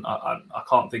anymore. And I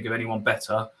can't think of anyone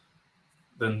better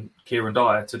than Kieran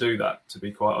Dyer to do that, to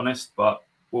be quite honest. But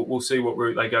we'll see what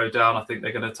route they go down. I think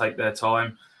they're going to take their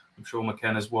time. I'm sure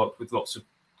McKenna's worked with lots of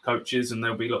coaches and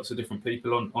there'll be lots of different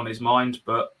people on his mind,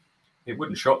 but it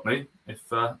wouldn't shock me if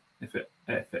it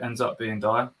ends up being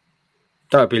Dyer.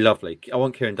 That would be lovely. I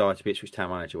want Kieran Dyer to be Ipswich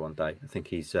Town manager one day. I think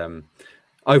he's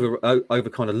over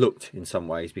kind of looked in some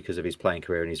ways because of his playing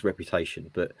career and his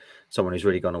reputation, but someone who's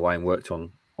really gone away and worked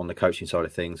on the coaching side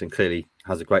of things and clearly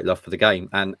has a great love for the game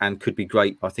and could be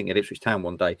great, I think, at Ipswich Town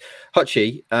one day.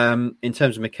 Hutchie, in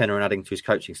terms of McKenna and adding to his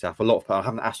coaching staff, I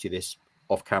haven't asked you this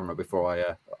off camera before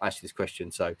I ask you this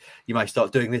question, so you may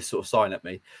start doing this sort of sign at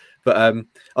me. But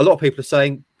a lot of people are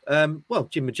saying, Jim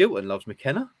Magilton loves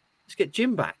McKenna. Let's get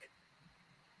Jim back.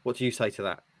 What do you say to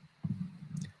that?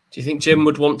 Do you think Jim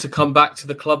would want to come back to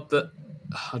the club that,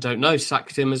 I don't know,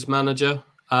 sacked him as manager?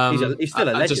 He's still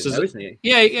a legend, though, isn't he?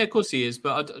 Yeah, of course he is.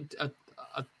 But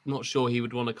I'm not sure he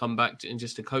would want to come back in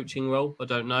just a coaching role. I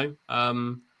don't know.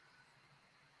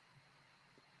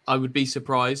 I would be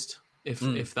surprised if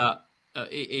that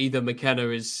either McKenna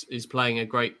is playing a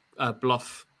great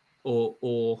bluff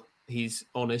or he's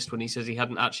honest when he says he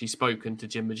hadn't actually spoken to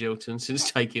Jim Magilton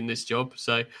since taking this job.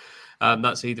 So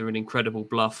that's either an incredible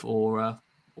bluff or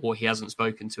he hasn't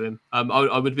spoken to him.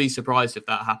 I would be surprised if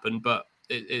that happened, but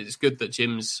it's good that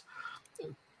Jim's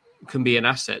can be an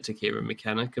asset to Kieran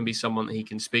McKenna, can be someone that he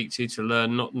can speak to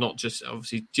learn, not just,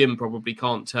 obviously Jim probably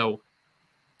can't tell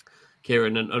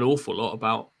Kieran an awful lot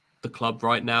about the club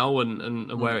right now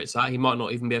and where it's at. He might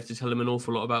not even be able to tell him an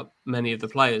awful lot about many of the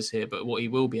players here, but what he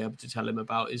will be able to tell him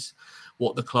about is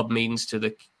what the club means to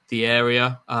the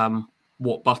area,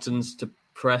 what buttons to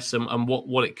press, and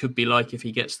what it could be like if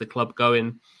he gets the club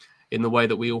going in the way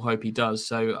that we all hope he does.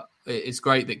 So it's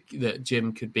great that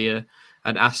Jim could be an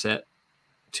asset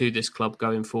to this club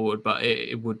going forward, but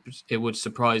it would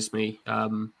surprise me.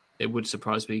 It would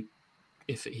surprise me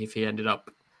if he ended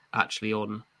up actually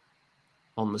on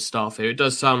the staff here. It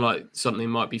does sound like something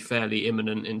might be fairly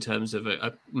imminent in terms of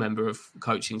a member of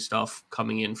coaching staff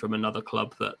coming in from another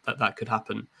club that could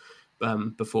happen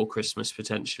before Christmas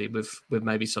potentially, with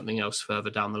maybe something else further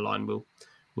down the line.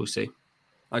 We'll see.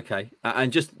 Okay,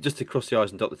 and just to cross the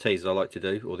I's and dot the T's, as I like to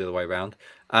do, or the other way around.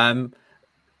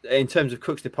 In terms of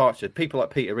Cook's departure, people like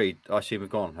Peter Reid, I assume,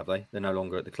 have gone, have they? They're no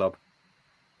longer at the club.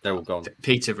 They're all gone.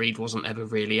 Peter Reid wasn't ever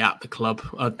really at the club.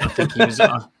 I think he was.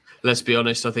 Let's be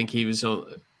honest. I think he was on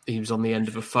the end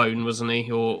of a phone, wasn't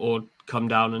he? Or come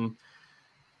down and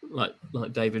like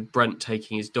David Brent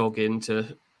taking his dog in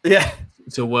to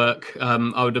work.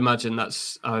 I would imagine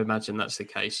that's the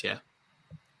case. Yeah.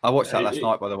 I watched that last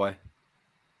night, by the way.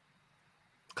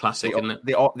 Classic, isn't it?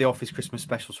 The Office Christmas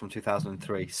specials from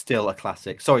 2003, still a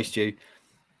classic. Sorry, Stu.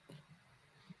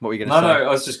 What were you going to say? No,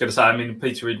 I was just going to say, I mean,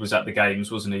 Peter Reid was at the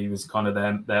games, wasn't he? He was kind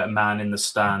of their man in the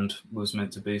stand, was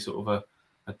meant to be sort of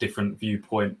a different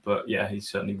viewpoint. But yeah, he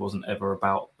certainly wasn't ever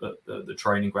about the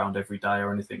training ground every day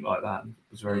or anything like that.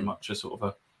 It was very much a sort of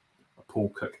a Paul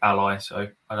Cook ally. So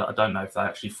I don't know if they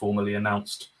actually formally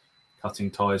announced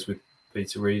cutting ties with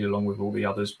Peter Reid along with all the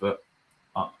others, but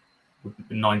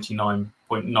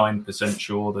 99.9%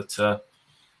 sure that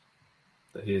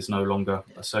he is no longer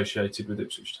associated with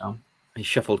Ipswich Town. He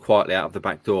shuffled quietly out of the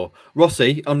back door.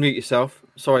 Rossi, unmute yourself.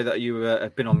 Sorry that you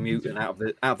have been on mute and out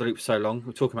of the loop for so long.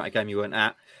 We're talking about a game you weren't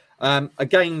at. A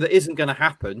game that isn't going to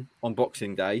happen on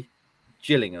Boxing Day,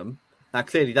 Gillingham. Now,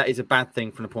 clearly, that is a bad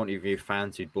thing from the point of view of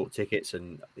fans who'd bought tickets,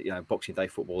 and Boxing Day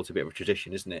football is a bit of a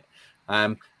tradition, isn't it?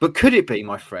 But could it be,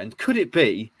 my friend? Could it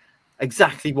be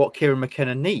exactly what Kieran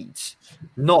McKenna needs?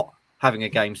 Not having a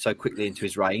game so quickly into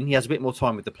his reign. He has a bit more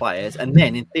time with the players, and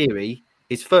then, in theory,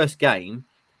 his first game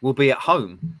will be at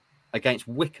home against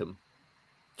Wycombe.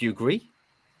 Do you agree?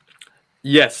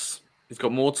 Yes. He's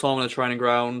got more time on the training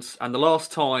ground. And the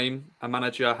last time a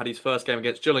manager had his first game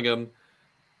against Gillingham,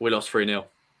 we lost 3-0.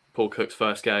 Paul Cook's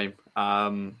first game.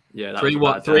 That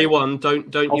 3-1.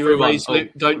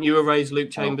 Don't you erase Luke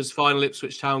Chambers' final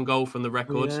Ipswich Town goal from the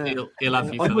record? Yeah. He'll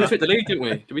have you for that. We took the lead, didn't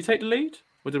we? Did we take the lead?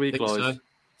 Or did we equalise?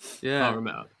 So. Yeah. I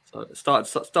remember. So it started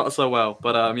so well.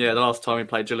 But the last time we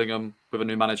played Gillingham with a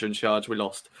new manager in charge, we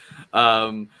lost.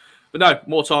 But no,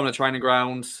 more time on the training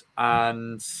ground.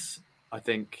 And I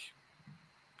think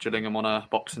Gillingham on a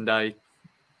Boxing Day,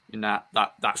 in that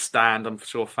stand, I'm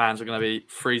sure fans are going to be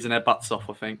freezing their butts off,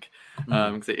 I think.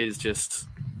 Because it is just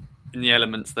in the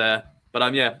elements there. But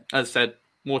as I said,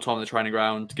 more time on the training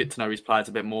ground, get to know his players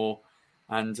a bit more,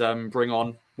 and bring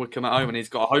on Wycombe at home. And he's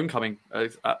got a homecoming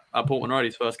at Portman Road,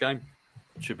 his first game.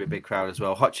 Should be a big crowd as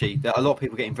well. Hutchie, a lot of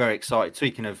people getting very excited.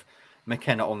 Speaking of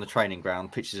McKenna on the training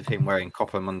ground, pictures of him wearing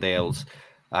copper Mondials,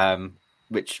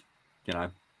 which,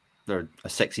 they're a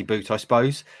sexy boot, I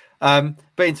suppose. But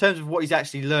in terms of what he's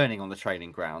actually learning on the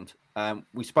training ground,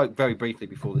 we spoke very briefly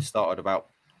before this started about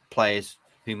players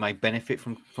who may benefit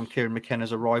from Kieran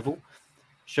McKenna's arrival.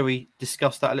 Shall we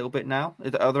discuss that a little bit now?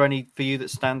 Are there any for you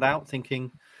that stand out, thinking,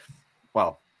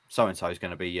 well, so-and-so is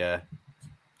going to be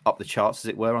up the charts, as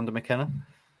it were, under McKenna?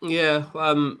 Yeah,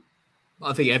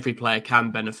 I think every player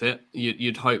can benefit.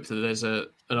 You'd hope that there's an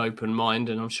open mind,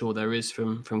 and I'm sure there is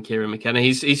from Kieran McKenna.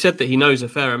 He said that he knows a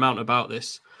fair amount about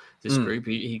this group.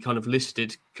 He kind of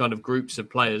listed kind of groups of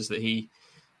players that he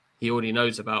already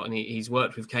knows about, and he's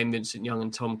worked with Kane Vincent-Young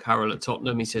and Tom Carroll at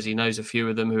Tottenham. He says he knows a few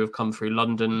of them who have come through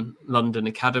London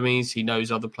academies. He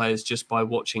knows other players just by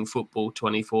watching football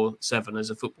 24/7 as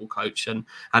a football coach, and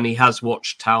he has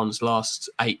watched Town's last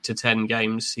 8 to 10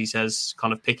 games. He says,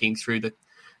 kind of picking through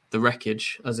the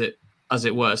wreckage as it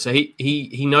were. So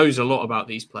he knows a lot about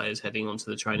these players heading onto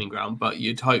the training ground, but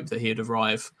you'd hope that he'd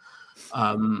arrive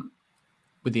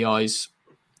with the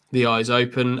eyes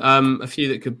open. A few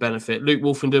that could benefit. Luke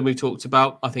Wolfenden, we talked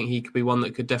about. I think he could be one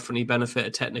that could definitely benefit.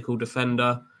 A technical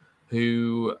defender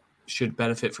who should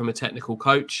benefit from a technical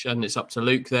coach, and it's up to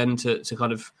Luke then to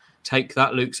kind of take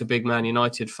that. Luke's a big Man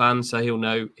United fan, so he'll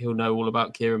know all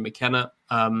about Kieran McKenna.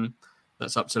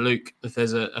 That's up to Luke. If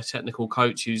there's a technical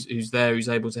coach who's there, who's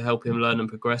able to help him learn and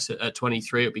progress at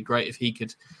 23, it'd be great if he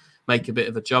could make a bit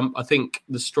of a jump. I think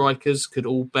the strikers could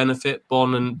all benefit.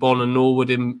 Bon and Norwood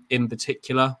in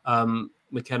particular.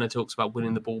 McKenna talks about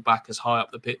winning the ball back as high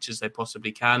up the pitch as they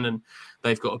possibly can, and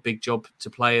they've got a big job to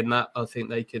play in that. I think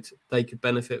they could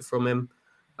benefit from him.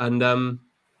 And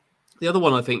the other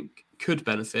one I think could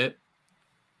benefit,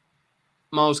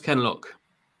 Miles Kenlock,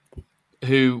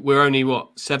 who we're only,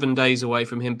 7 days away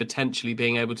from him potentially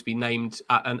being able to be named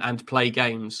and play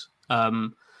games.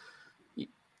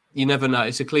 You never know.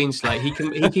 It's a clean slate.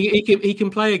 He can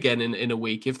play again in a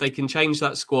week if they can change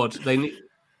that squad.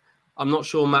 I'm not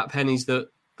sure Matt Penny's the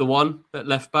one at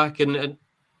left back, and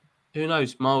who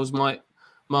knows? Miles might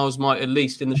at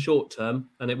least in the short term,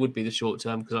 and it would be the short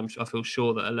term because I feel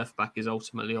sure that a left back is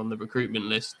ultimately on the recruitment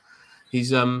list.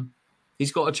 He's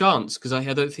got a chance because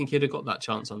I don't think he'd have got that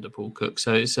chance under Paul Cook.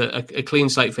 So it's a clean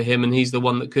slate for him, and he's the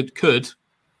one that could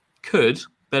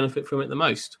benefit from it the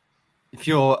most. If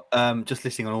you're just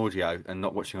listening on audio and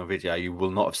not watching on video, you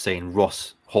will not have seen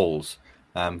Ross Halls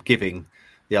giving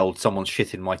the old "someone's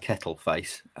shit in my kettle"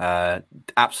 face.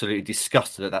 Absolutely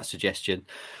disgusted at that suggestion.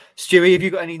 Stewie, have you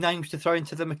got any names to throw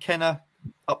into the McKenna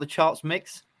up the charts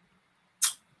mix?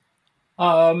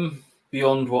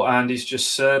 Beyond what Andy's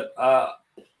just said,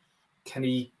 can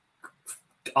he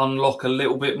unlock a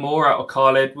little bit more out of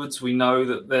Kyle Edwards? We know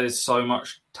that there's so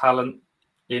much talent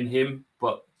in him,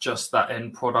 but just that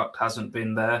end product hasn't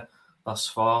been there thus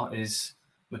far. Is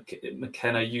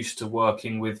McKenna used to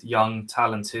working with young,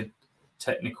 talented,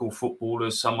 technical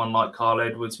footballers, someone like Kyle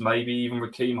Edwards, maybe even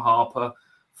Raheem Harper,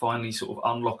 finally sort of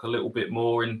unlock a little bit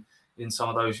more in some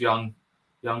of those young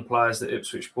players that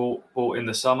Ipswich bought in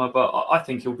the summer. But I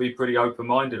think he'll be pretty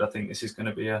open-minded. I think this is going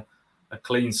to be a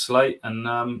clean slate,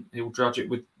 and he'll judge it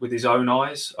with his own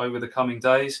eyes over the coming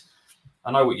days.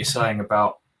 I know what you're saying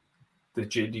about the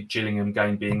Gillingham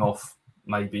game being off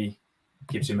maybe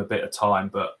gives him a bit of time,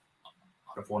 but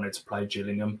I'd have wanted to play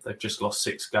Gillingham. They've just lost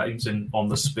 6 games on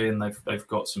the spin. They've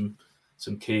got some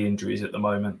key injuries at the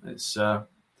moment. It's that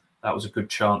was a good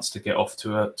chance to get off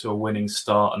to a winning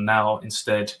start, and now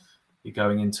instead you're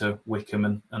going into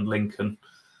Wickham and Lincoln,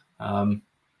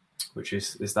 which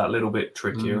is that little bit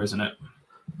trickier, isn't it?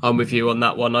 I'm with you on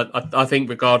that one. I think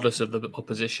regardless of the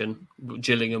opposition,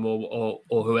 Gillingham or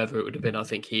whoever it would have been, I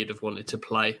think he'd have wanted to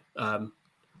play.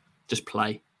 Just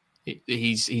play.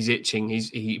 He's itching.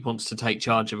 He wants to take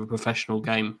charge of a professional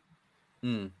game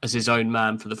as his own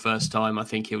man for the first time. I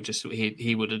think he would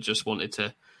have just wanted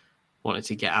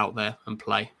to get out there and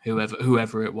play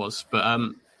whoever it was. But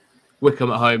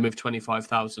Wickham at home with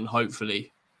 25,000,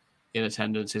 hopefully in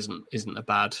attendance, isn't a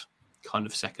bad kind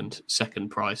of second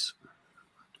price.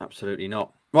 Absolutely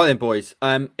not. Right then, boys.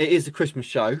 It is the Christmas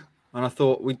show, and I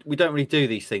thought we don't really do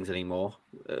these things anymore.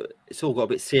 It's all got a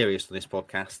bit serious on this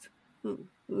podcast.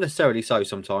 Necessarily so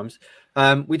sometimes.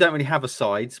 We don't really have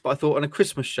asides, but I thought on a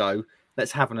Christmas show,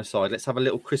 let's have an aside. Let's have a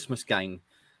little Christmas game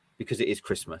because it is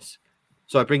Christmas.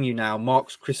 So I bring you now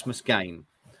Mark's Christmas game.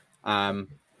 Is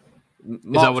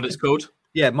that what it's called?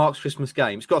 Yeah, Mark's Christmas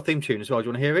game. It's got a theme tune as well. Do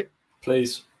you want to hear it?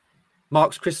 Please.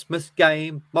 Mark's Christmas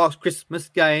game, Mark's Christmas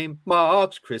game,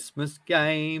 Mark's Christmas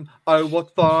game. Oh,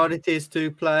 what fun it is to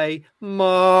play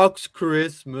Mark's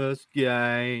Christmas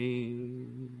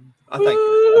game. I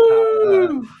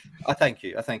thank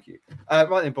you.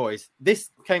 Right then, boys. This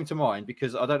came to mind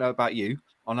because I don't know about you.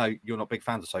 I know you're not big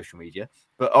fans of social media,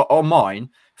 but on mine,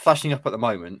 flashing up at the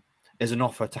moment, is an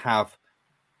offer to have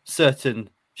certain,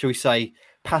 shall we say,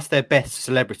 past their best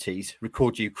celebrities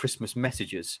record you Christmas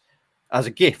messages as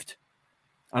a gift.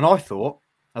 And I thought,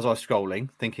 as I was scrolling,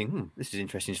 thinking, this is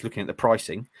interesting, just looking at the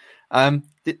pricing.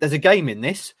 There's a game in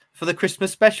this for the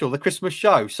Christmas special, the Christmas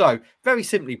show. So, very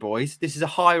simply, boys, this is a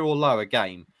higher or lower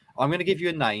game. I'm going to give you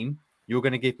a name. You're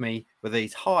going to give me whether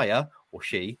he's higher or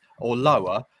she or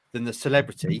lower than the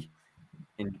celebrity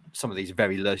in some of these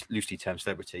very loosely termed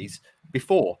celebrities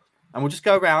before. And we'll just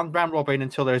go round robin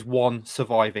until there is one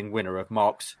surviving winner of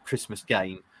Mark's Christmas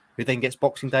game, who then gets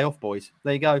Boxing Day off, boys.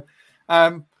 There you go.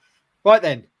 Right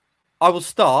then, I will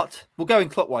start. We'll go in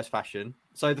clockwise fashion.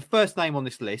 So the first name on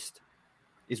this list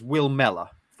is Will Mellor,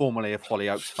 formerly of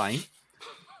Hollyoaks fame.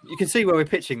 You can see where we're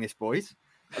pitching this, boys.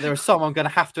 There are some I'm going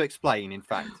to have to explain, in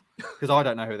fact, because I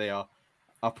don't know who they are.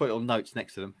 I'll put little notes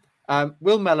next to them.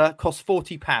 Will Mellor costs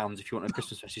 £40 if you want a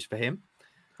Christmas message for him,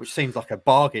 which seems like a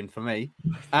bargain for me.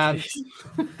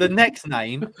 The next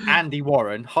name, Andy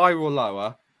Warren, higher or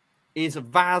lower, is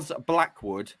Vaz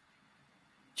Blackwood,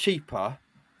 cheaper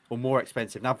or more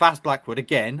expensive. Now, Vaz Blackwood,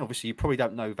 again, obviously you probably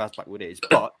don't know who Vaz Blackwood is,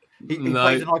 but he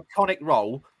plays an iconic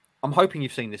role. I'm hoping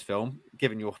you've seen this film,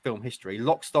 given your film history.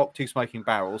 Lock, Stock, Two Smoking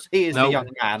Barrels. He is the young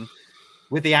man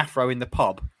with the afro in the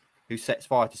pub who sets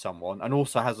fire to someone and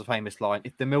also has a famous line,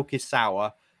 if the milk is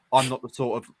sour, I'm not the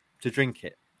sort of to drink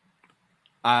it.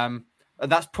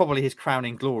 that's probably his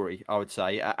crowning glory, I would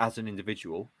say, as an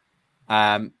individual.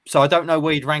 So I don't know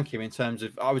where you'd rank him in terms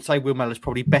of. I would say Will Mellor's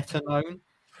probably better known.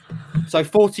 So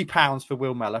 £40 for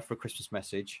Will Mellor for a Christmas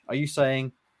message. Are you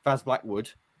saying Vaz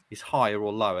Blackwood is higher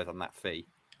or lower than that fee?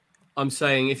 I'm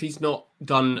saying if he's not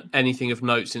done anything of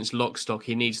note since Lockstock,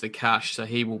 he needs the cash, so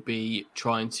he will be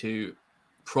trying to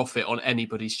profit on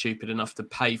anybody stupid enough to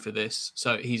pay for this.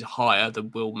 So he's higher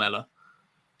than Will Mellor.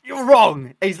 You're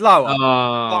wrong. He's lower.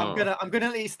 Oh. But I'm gonna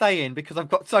let you stay in because I've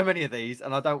got so many of these,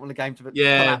 and I don't want the game to be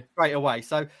straight away.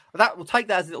 So we'll take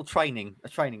that as a little training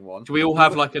one. Do we all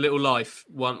have like a little life?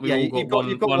 You've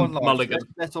got one life. Mulligan.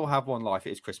 Let's all have one life.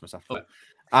 It is Christmas after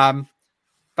that.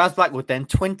 Vaz Blackwood then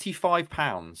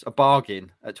 £25, a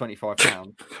bargain at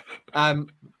 £25.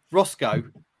 Roscoe,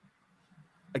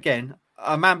 again,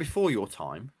 a man before your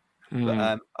time,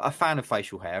 but, a fan of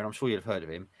facial hair, and I'm sure you've heard of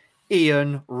him.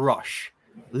 Ian Rush.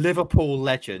 Liverpool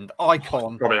legend,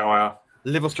 icon. Probably higher.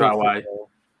 Liverpool. Straight away.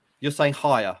 You're saying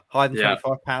higher than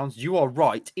 £25. You are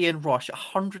right. Ian Rush,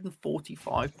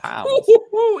 £145.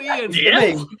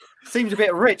 Ian, seems a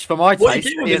bit rich for my taste.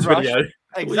 Ian Rush.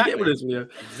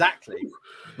 Exactly.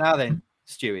 Now then,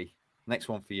 Stewie, next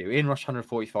one for you. Ian Rush,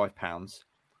 £145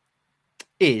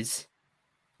 is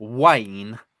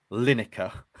Wayne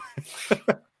Lineker.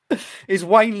 Is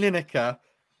Wayne Lineker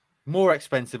more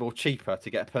expensive or cheaper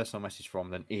to get a personal message from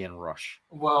than Ian Rush?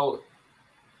 Well,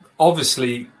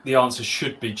 obviously the answer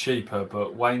should be cheaper,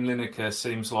 but Wayne Lineker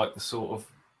seems like the sort of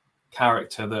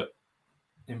character that,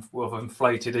 with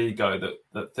inflated ego,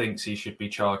 that thinks he should be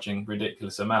charging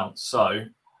ridiculous amounts. So,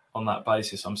 on that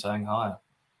basis, I'm saying higher.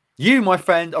 You, my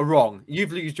friend, are wrong.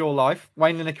 You've lost your life.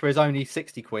 Wayne Lineker is only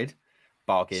 £60.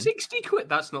 Bargain. £60?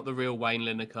 That's not the real Wayne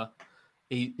Lineker.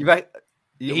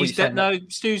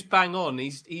 Stu's bang on.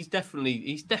 He's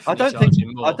definitely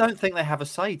charging more. I don't think they have a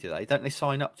say, do they? Don't they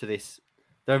sign up to this?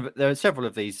 There are several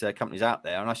of these companies out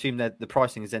there, and I assume that the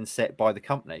pricing is then set by the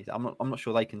company. I'm not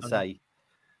sure they can say.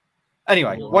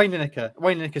 Anyway, Wayne Lineker,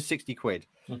 £60.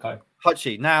 Okay.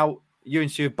 Hutchie, now you and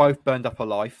Stu have both burned up a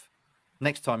life.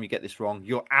 Next time you get this wrong,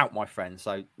 you're out, my friend.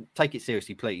 So take it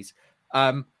seriously, please.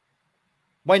 Wayne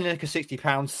Lineker,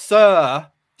 £60.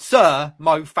 Sir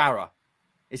Mo Farah.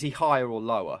 Is he higher or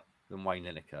lower than Wayne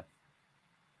Lineker?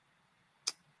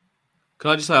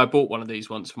 Can I just say I bought one of these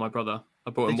once for my brother? I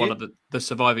bought him one of the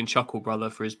surviving Chuckle brother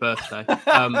for his birthday,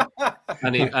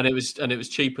 and it was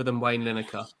cheaper than Wayne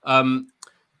Lineker. I'm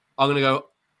going to go.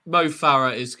 Mo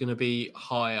Farah is going to be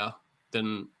higher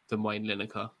than Wayne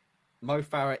Lineker. Mo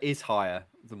Farah is higher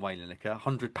than Wayne Lineker.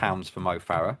 £100 for Mo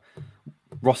Farah.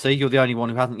 Rossi, you're the only one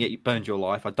who hasn't yet burned your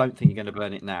life. I don't think you're going to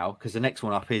burn it now because the next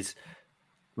one up is.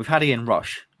 We've had Ian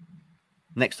Rush.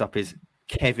 Next up is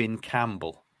Kevin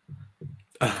Campbell,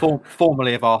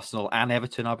 formerly of Arsenal and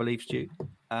Everton, I believe. Stu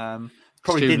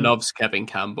loves Kevin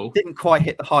Campbell. Didn't quite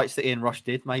hit the heights that Ian Rush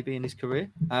did, maybe in his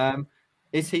career.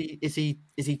 Is he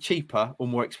cheaper or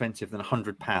more expensive than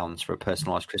 £100 for a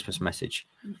personalised Christmas message?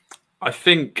 I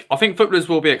think footballers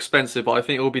will be expensive, but I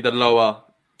think it will be the lower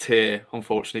tier.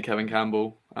 Unfortunately, Kevin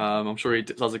Campbell. I'm sure he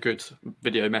does a good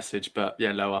video message, but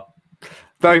yeah, lower.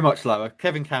 Very much lower.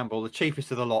 Kevin Campbell, the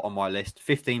cheapest of the lot on my list,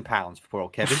 £15 for poor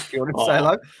old Kevin. Do you want to say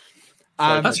hello?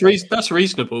 That's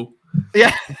reasonable.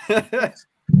 Yeah.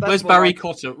 Where's Barry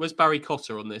Cotter? Where's Barry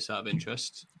Cotter on this? Out of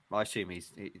interest, I assume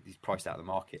he's priced out of the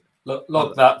market.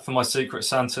 Log that for my Secret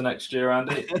Santa next year,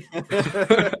 Andy. Right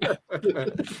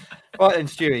then,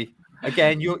 Stewie.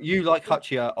 Again, you like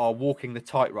Hutchie are walking the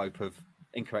tightrope of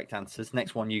incorrect answers.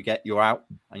 Next one you get, you're out,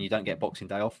 and you don't get Boxing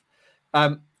Day off.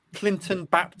 Clinton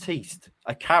Baptiste,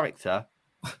 a character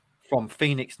from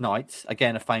Phoenix Nights.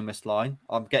 Again, a famous line.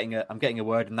 I'm getting a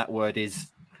word, and that word is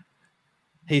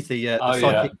he's the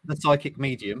psychic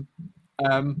medium.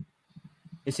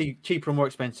 Is he cheaper or more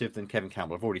expensive than Kevin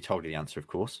Campbell? I've already told you the answer, of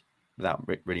course, without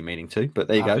really meaning to. But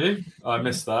there you go. I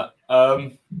missed that.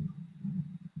 £15.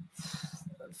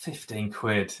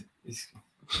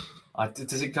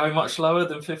 Does it go much lower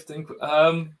than 15 quid?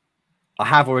 I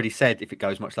have already said if it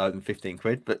goes much lower than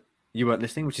 £15, but you weren't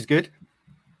listening, which is good.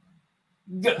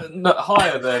 No,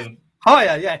 higher then.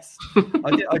 Higher, yes.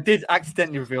 I did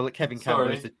accidentally reveal that Kevin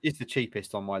Campbell is the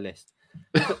cheapest on my list.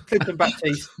 Clinton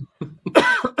Baptiste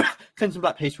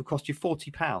will cost you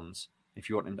 £40 if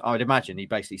you want him. I would imagine he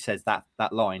basically says that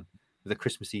line with a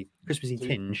Christmassy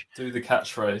tinge. Do the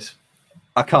catchphrase.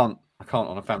 I can't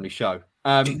on a family show.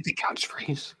 The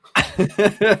catchphrase.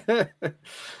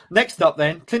 Next up,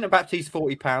 then, Clinton Baptiste,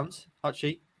 £40.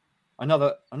 Hutchie,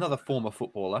 another former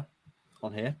footballer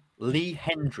on here, Lee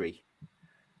Hendry.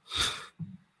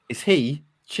 Is he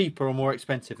cheaper or more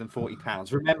expensive than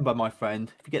 £40? Remember, my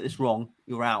friend, if you get this wrong,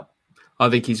 you're out. I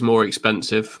think he's more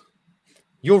expensive.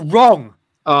 You're wrong.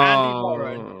 Andy Oh.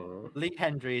 Warren. Lee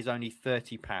Hendry is only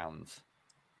 £30.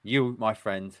 You, my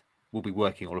friend, will be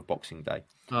working all of Boxing Day.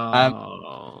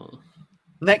 Oh.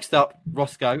 Next up,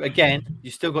 Roscoe. Again,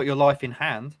 you still got your life in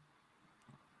hand.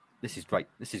 This is great.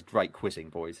 This is great quizzing,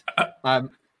 boys.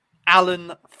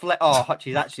 Alan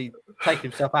Hutchie's actually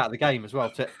taken himself out of the game as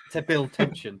well to build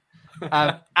tension.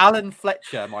 Alan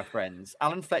Fletcher, my friends.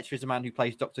 Alan Fletcher is a man who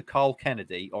plays Dr. Carl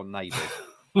Kennedy on Neighbours.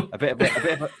 a bit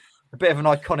of an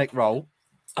iconic role.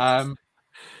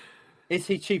 Is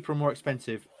he cheaper or more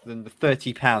expensive than the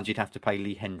 £30 you'd have to pay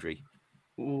Lee Hendry?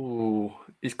 Ooh,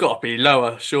 he's got to be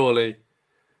lower, surely.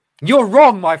 You're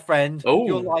wrong, my friend. Ooh.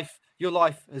 Your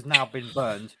life has now been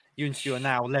burned. You and Stu are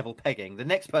now level pegging. The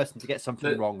next person to get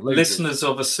something wrong loses. Listeners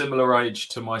of a similar age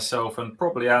to myself, and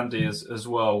probably Andy as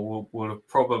well, will have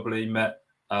probably met.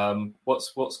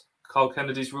 What's Carl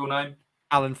Kennedy's real name?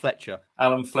 Alan Fletcher.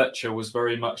 Alan Fletcher was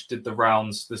very much did the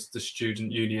rounds, the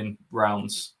student union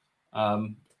rounds,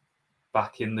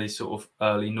 back in the sort of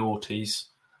early noughties,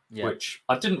 which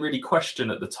I didn't really question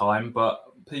at the time, but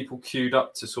people queued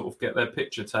up to sort of get their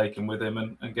picture taken with him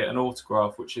and get an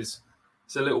autograph, which is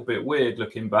it's a little bit weird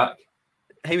looking back.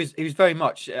 He was very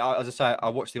much, as I say, I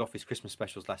watched the Office Christmas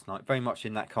specials last night, very much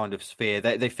in that kind of sphere.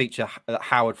 They feature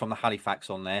Howard from the Halifax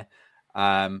on there,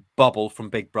 Bubble from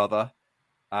Big Brother,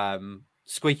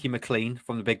 Squeaky McLean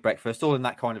from The Big Breakfast, all in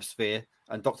that kind of sphere,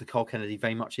 and Dr. Carl Kennedy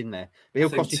very much in there. But he'll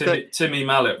cost you Timmy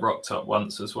Mallet rocked up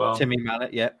once as well. Timmy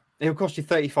Mallet, yeah. It'll cost you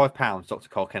 £35, Dr.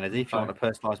 Carl Kennedy, if you want a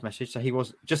personalised message. So he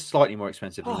was just slightly more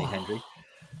expensive than Lee Hendry.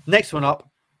 Next one up,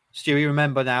 Stewie,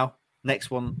 remember now, next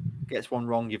one gets one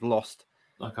wrong, you've lost.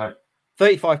 Okay.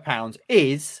 £35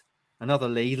 is another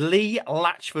Lee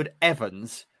Latchford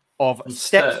Evans of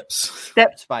Steps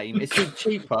fame. Is he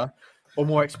cheaper or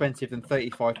more expensive than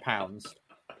 £35?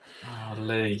 Oh,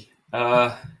 Lee.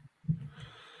 I'm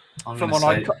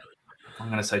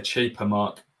going to say cheaper,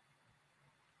 Mark.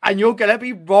 And you're going to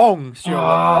be wrong,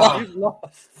 Stuart. You've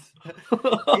lost.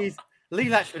 Lee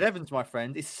Latchford Evans, my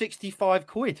friend, is 65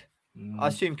 quid. I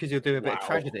assume because he'll do a bit of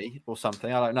tragedy or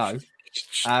something. I don't know.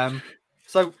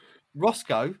 So,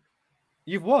 Roscoe,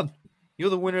 you've won.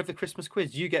 You're the winner of the Christmas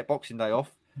quiz. You get Boxing Day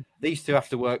off. These two have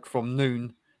to work from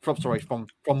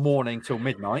morning till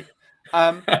midnight.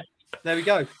 There we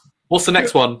go. What's the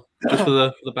next one? Just for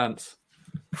the bands.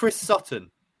 Chris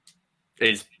Sutton.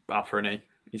 He's upper, isn't he?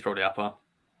 He's probably upper.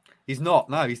 He's not.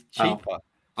 No, he's cheaper.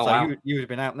 Wow. You would have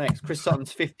been out next. Chris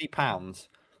Sutton's £50.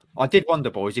 I did wonder,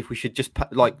 boys, if we should just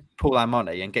pool our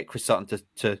money and get Chris Sutton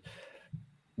to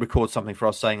record something for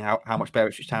us saying how much better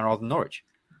Ipswich Town are than Norwich.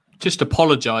 Just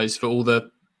apologise for all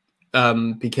the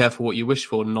be careful what you wish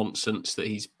for nonsense that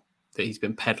he's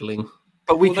been peddling.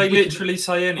 But they literally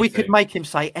say anything. We could make him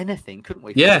say anything, couldn't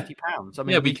we? For yeah. £50. I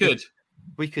mean, yeah, we could.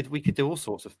 We could do all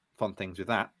sorts of fun things with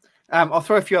that. I'll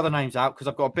throw a few other names out because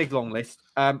I've got a big long list.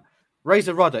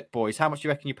 Razor Ruddock, boys. How much do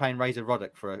you reckon you're paying Razor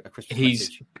Ruddock for a Christmas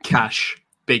message? He's cash,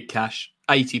 big cash,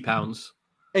 £80.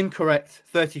 Incorrect,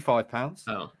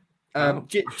 £35. Oh.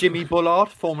 Jimmy Bullard,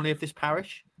 formerly of this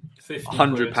parish,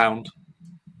 £100.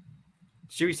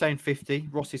 Stewie's saying 50.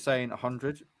 Ross is saying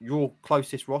 100. Your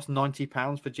closest, Ross,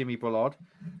 £90 for Jimmy Bullard.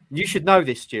 You should know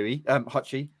this, Stewie,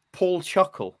 Hutchie. Paul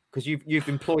Chuckle, because you've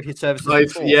employed his services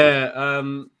before. Yeah,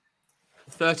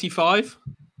 35.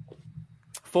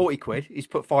 40 quid. He's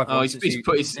put £5. Oh, he's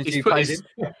put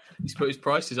his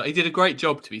prices up. He did a great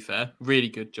job, to be fair. Really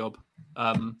good job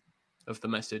of the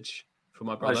message from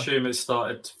my brother. I assume it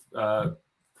started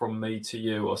from me to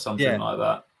you or something like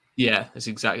that. Yeah, that's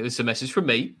exactly. It's a message from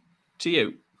me to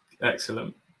you.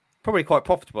 Excellent. Probably quite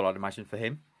profitable, I'd imagine, for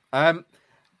him.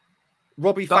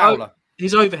 Robbie Fowler.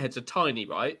 His overheads are tiny,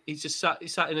 right? He's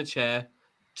sat in a chair,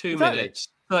 2 minutes,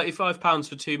 £35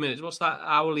 for 2 minutes. What's that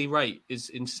hourly rate? Is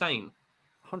insane.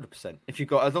 100%. As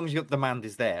long as the demand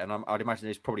is there, and I'd imagine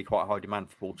there's probably quite a high demand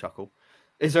for Paul Chuckle.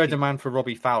 Is there a demand for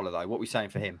Robbie Fowler though? What are we saying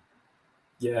for him?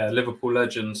 Yeah, Liverpool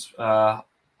legends,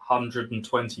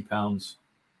 £120.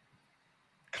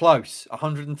 Close,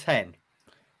 110.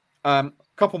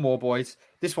 Couple more, boys.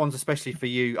 This one's especially for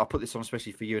you. I'll put this on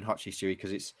especially for you and Hutchie, Stewie,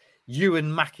 because it's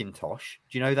Ewan McIntosh.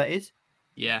 Do you know who that is?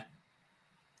 Yeah.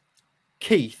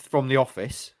 Keith from The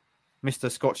Office, Mr.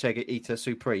 Scotch Egg Eater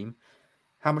Supreme.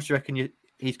 How much do you reckon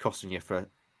he's costing you for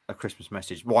a Christmas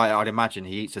message? Why, I'd imagine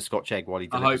he eats a Scotch egg while he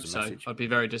delivers a message. I'd be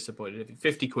very disappointed.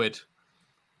 50 quid.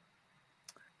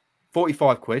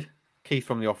 45 quid. Keith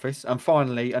from The Office. And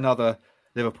finally, another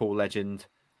Liverpool legend.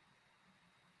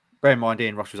 Bear in mind,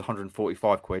 Ian Rush was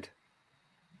 145 quid.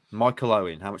 Michael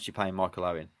Owen. How much are you paying Michael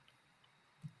Owen?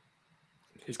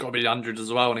 He's got to be hundreds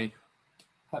as well, hasn't he?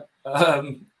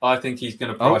 I think he's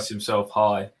going to price himself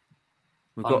high.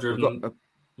 We've got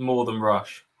more than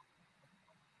Rush.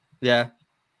 Yeah.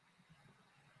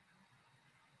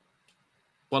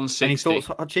 160. Any thoughts,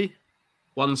 Archie?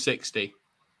 160.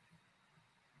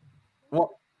 What?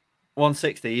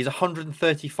 160. He's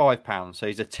 £135, so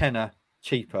he's a tenner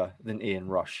cheaper than Ian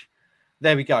Rush.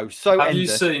 There we go. So have you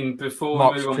seen, before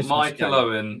we move on, Christmas Michael game.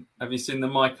 Owen? Have you seen the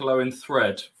Michael Owen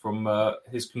thread from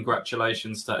his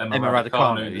congratulations to Emma Raducanu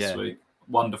Raducanu this week?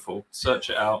 Wonderful. Search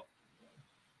it out.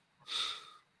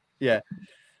 Yeah.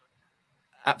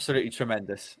 Absolutely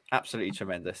tremendous. Absolutely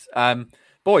tremendous.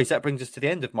 Boys, that brings us to the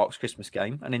end of Mark's Christmas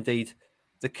game and indeed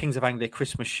the Kings of Anglia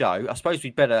Christmas show. I suppose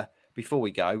we'd better, before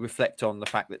we go, reflect on the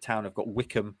fact that Town have got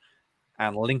Wickham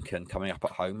and Lincoln coming up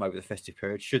at home over the festive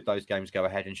period, should those games go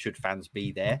ahead and should fans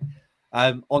be there.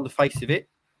 On the face of it,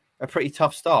 a pretty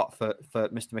tough start for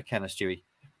Mr. McKenna, Stewie.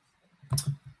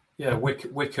 Yeah,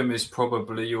 Wickham is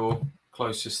probably your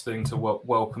closest thing to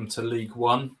welcome to League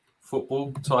One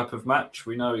football type of match.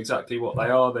 We know exactly what they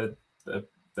are.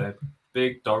 They're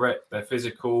big, direct, they're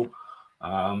physical.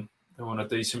 They're on a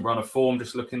decent run of form.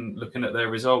 Just looking at their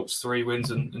results, 3 wins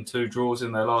and 2 draws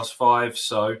in their last 5.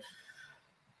 So,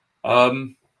 a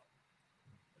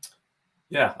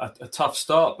tough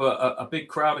start, but a big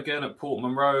crowd again at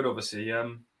Portman Road. Obviously,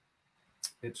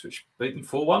 Ipswich beat them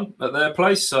 4-1 at their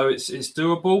place, so it's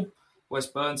doable. Wes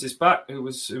Burns is back, who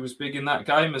was big in that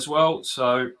game as well.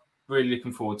 So, really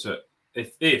looking forward to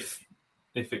it.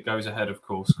 If it goes ahead, of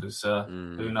course, because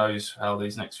who knows how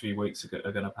these next few weeks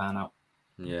are going to pan out.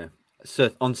 Yeah.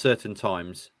 Uncertain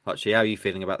times. Actually, how are you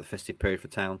feeling about the festive period for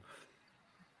Town?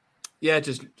 Yeah,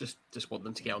 just want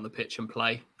them to get on the pitch and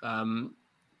play.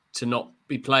 To not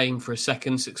be playing for a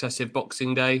second successive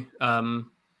Boxing Day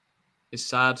is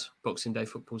sad. Boxing Day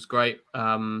football's great.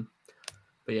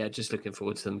 But yeah, just looking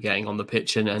forward to them getting on the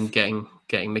pitch and getting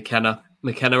McKenna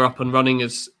up and running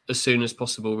as soon as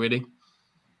possible, really.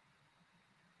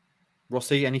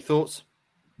 Rossi, any thoughts?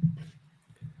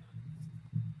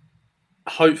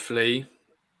 Hopefully,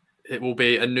 it will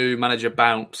be a new manager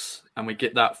bounce and we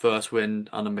get that first win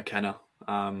under McKenna.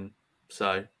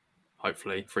 So,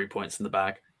 hopefully, 3 points in the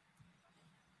bag.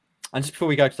 And just before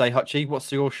we go today, Hutchie,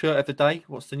 what's your shirt of the day?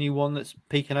 What's the new one that's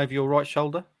peeking over your right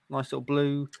shoulder? Nice little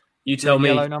blue. You tell me.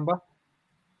 Yellow number.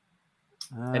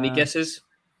 Any guesses?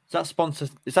 Is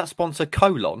that sponsor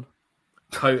Colon?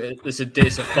 It's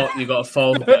a fold. You got a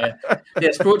fold there. Yeah,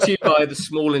 it's brought to you by the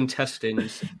small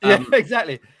intestines. Yeah,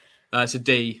 exactly. It's a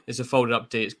D. It's a folded up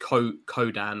D. It's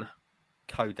Codan.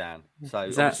 Codan. So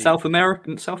is that South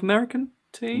American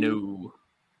team? No.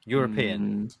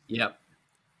 European. Yep.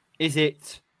 Is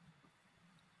it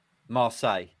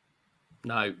Marseille?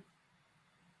 No.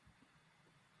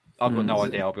 I've got no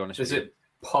idea. I'll be honest with you. Is it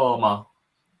Parma?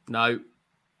 No.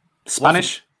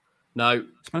 Spanish? No.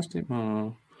 Spanish team?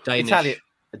 Oh. Danish.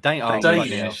 Italian.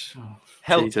 Danish.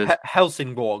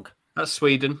 Helsingborg. That's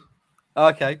Sweden.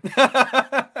 Okay.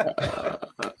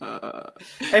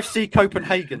 FC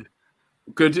Copenhagen.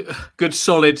 Good,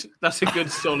 solid. That's a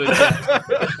good solid.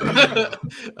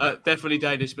 Definitely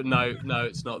Danish, but no,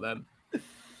 it's not them.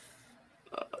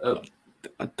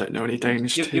 I don't know any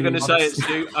Danish teams. You're going to say it,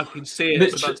 Stu. I can see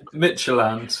it.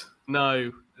 Midtjylland.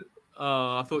 No.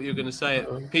 Oh, I thought you were going to say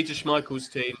it. Peter Schmeichel's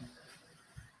team.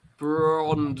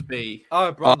 Brondby.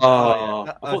 Oh,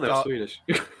 Brondby. I thought they were Swedish.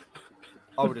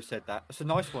 I would have said that. It's a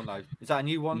nice one, though. Is that a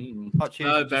new one?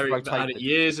 No, very. I've had it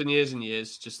years and years and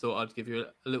years. Just thought I'd give you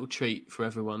a little treat for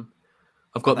everyone.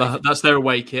 I've got that's their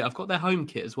away kit. I've got their home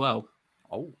kit as well.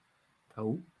 Oh.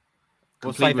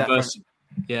 We'll save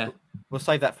that. We'll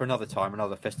save that for another time,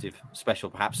 another festive special,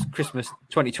 perhaps Christmas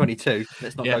 2022.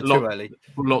 Let's not go too early.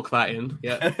 We'll lock that in.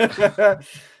 Yeah.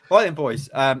 Right then, boys.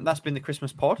 That's been the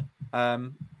Christmas pod.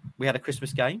 We had a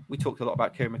Christmas game. We talked a lot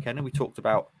about Kieran McKenna. We talked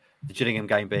about the Gillingham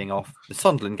game being off, the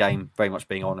Sunderland game very much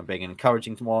being on and being an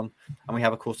encouraging one. And we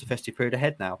have, of course, the festive period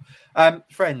ahead now.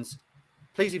 Friends,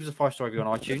 please leave us a 5-star review on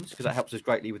iTunes because that helps us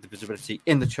greatly with the visibility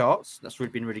in the charts. That's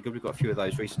been really good. We've got a few of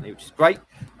those recently, which is great.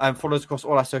 Follow us across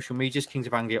all our social medias, Kings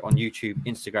of Anglia on YouTube,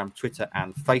 Instagram, Twitter,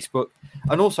 and Facebook.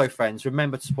 And also, friends,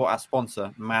 remember to support our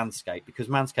sponsor, Manscaped, because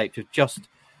Manscaped have just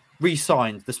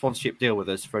re-signed the sponsorship deal with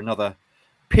us for another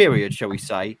period, shall we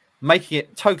say, making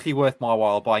it totally worth my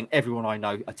while buying everyone I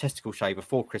know a testicle shaver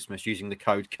for Christmas using the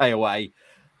code KOA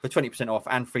for 20% off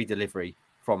and free delivery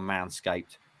from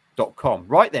manscaped.com.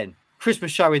 Right then,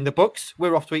 Christmas show in the books.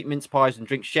 We're off to eat mince pies and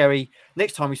drink sherry.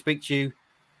 Next time we speak to you,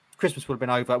 Christmas will have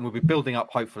been over and we'll be building up,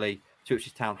 hopefully, to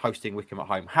Ipswich Town hosting Wickham at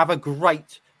home. Have a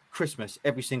great Christmas,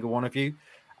 every single one of you.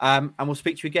 And we'll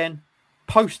speak to you again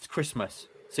post-Christmas.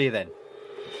 See you then.